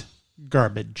 Hot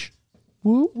garbage.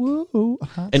 Woo woo.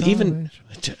 Hot And garbage. even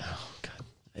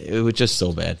it was just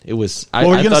so bad. It was. What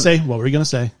were you going to say? What were you going to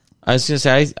say? I was going to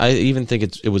say I even think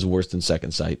it was worse than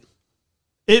Second Sight.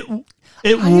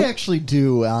 I actually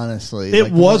do, honestly.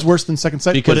 It was worse than Second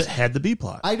Sight, but it had the B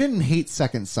plot. I didn't hate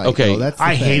Second Sight. Okay, though.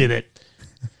 I hated it.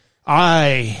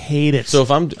 I hate it. So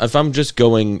if I'm just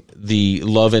going the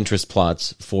love interest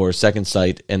plots for Second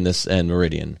Sight and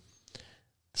Meridian,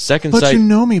 Second Sight. But you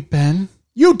know me, Ben.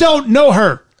 You don't know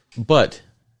her. But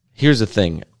here's the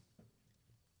thing.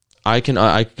 I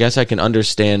guess I can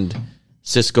understand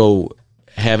Sisko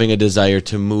having a desire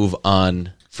to move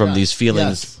on from these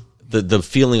feelings. Yes. The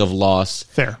feeling of loss.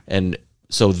 Fair. And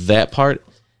so that part,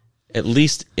 at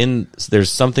least there's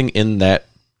something in that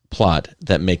plot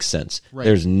that makes sense. Right.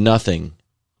 There's nothing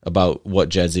about what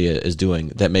Jadzia is doing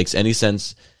that makes any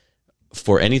sense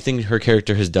for anything her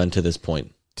character has done to this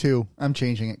point. 2. I'm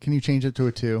changing it. Can you change it to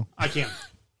a 2? I can.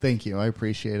 Thank you. I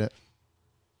appreciate it.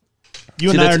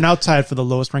 You and I are now tied for the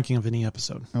lowest ranking of any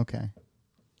episode. Okay.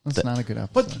 That's not a good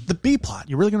episode. But the B plot,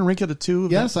 you're really going to rank it a 2?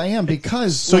 Yes, I am,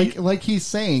 because like he's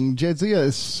saying, Jadzia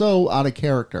is so out of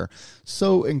character,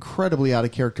 so incredibly out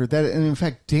of character that it, in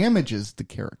fact, damages the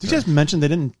character. Did you guys mention they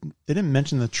didn't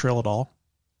mention the Trill at all?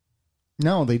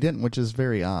 No, they didn't, which is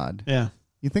very odd. Yeah.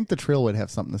 You think the Trill would have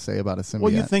something to say about a symbiote?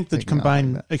 Well, you think the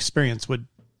combined experience would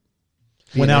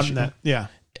win out in that. Yeah.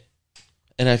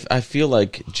 And I feel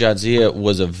like Jadzia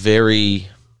was a very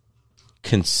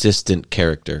consistent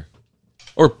character.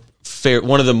 Or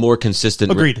one of the more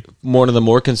consistent. Agreed. One of the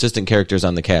more consistent characters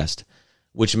on the cast,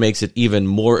 which makes it even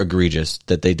more egregious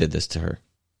that they did this to her.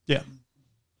 Yeah,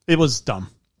 it was dumb.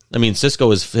 I mean, Sisko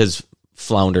has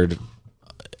floundered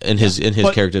in his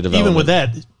character development. Even with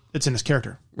that, it's in his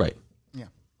character. Right. Yeah.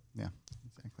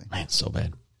 Man, it's so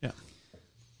bad. Yeah.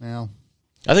 Well,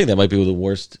 I think that might be the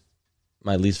worst,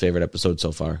 my least favorite episode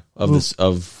so far of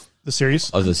The series?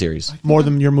 the series. More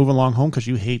than you're moving along home because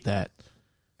you hate that.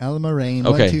 Alan Moraine.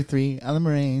 Okay. 1, 2, 3. Alan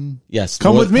Moraine. Yes,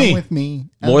 Come with me. Come with me.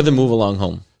 more than Move Along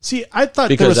Home. See, I thought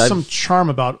there Because was some charm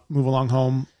about Move Along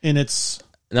Home in its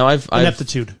Now I've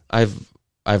ineptitude.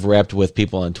 I've rapped with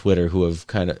people on Twitter who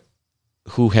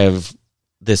have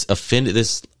this affinity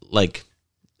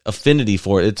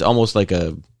for it. It's almost like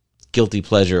a guilty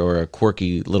pleasure or a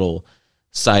quirky little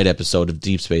side episode of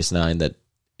Deep Space Nine that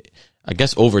I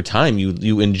guess over time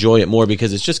you enjoy it more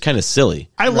because it's just kind of silly.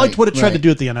 I liked what it tried to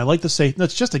do at the end. I like to say, no,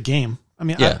 it's just a game. I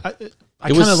mean, Yeah. I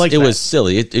kind of like it that. was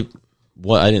silly. I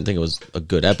didn't think it was a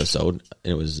good episode.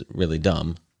 It was really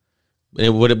dumb. It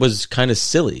was kind of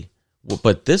silly,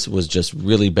 but this was just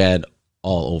really bad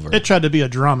all over. It tried to be a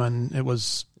drama, and it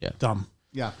was Yeah. dumb.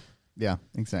 Yeah. Yeah,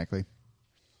 exactly.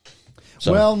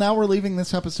 So- Well, now we're leaving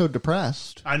this episode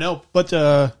depressed. I know, but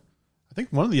I think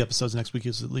one of the episodes next week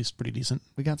is at least pretty decent.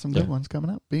 We got some good ones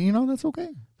coming up. But, that's okay.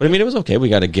 But I mean, it was okay. We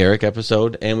got a Garrick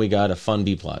episode and we got a fun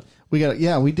B plot. We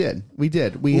did.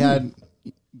 We had...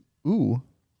 Ooh.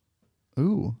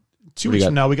 2 do you weeks got?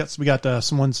 from now, we got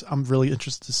someone's. I'm really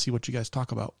interested to see what you guys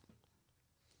talk about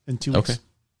in 2 weeks. Okay.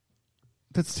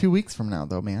 That's 2 weeks from now,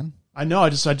 though, man. I know. I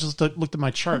just looked at my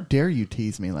How chart. dare you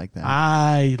tease me like that?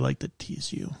 I like to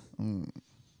tease you.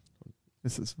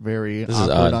 This is very This is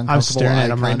awkward, odd. uncomfortable I'm staring at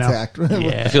eye him right now. contact.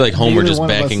 Yeah. I feel like Homer Neither just one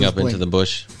of us backing is up into blinking. the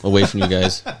bush away from you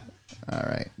guys. All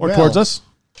right. Or Well, towards us.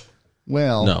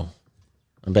 Well, No,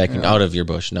 I'm backing out of your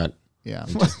bush, not. Yeah.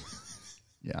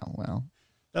 Yeah, well,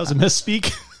 That was a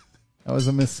misspeak. that was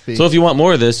a misspeak. So if you want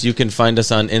more of this, you can find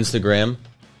us on Instagram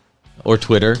or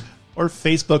Twitter Or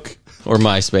Facebook. or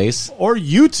MySpace. Or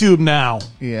YouTube now.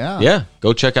 yeah. Yeah,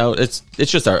 go check out. It's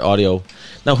just our audio.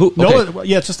 Now who? No, Okay.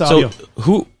 yeah, it's just audio.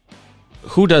 So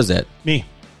who does that? Me.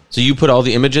 So you put all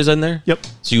the images in there? Yep.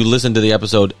 So you listen to the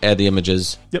episode, add the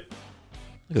images. Yep.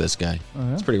 Look at this guy.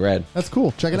 It's pretty rad. That's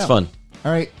cool. Check it It's out. fun.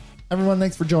 All right. Everyone,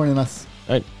 thanks for joining us.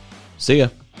 All right. See ya.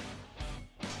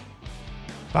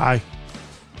 Bye.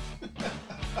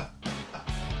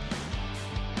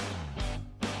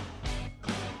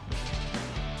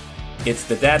 It's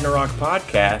the Dad in a Rock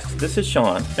podcast. This is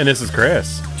Sean. And this is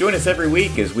Chris. Join us every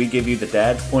week as we give you the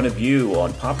dad's point of view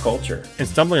on pop culture, And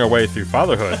stumbling our way through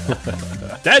fatherhood.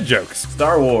 Dad jokes.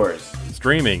 Star Wars,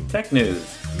 Streaming. tech news.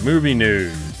 Movie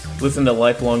news. Listen to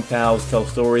lifelong pals tell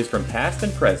stories from past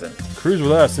and present. Cruise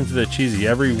with us into the cheesy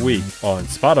every week on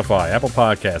Spotify, Apple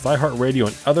Podcasts, iHeartRadio,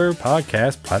 and other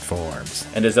podcast platforms.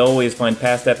 And as always, find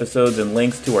past episodes and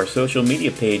links to our social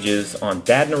media pages on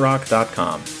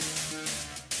dadinarock.com.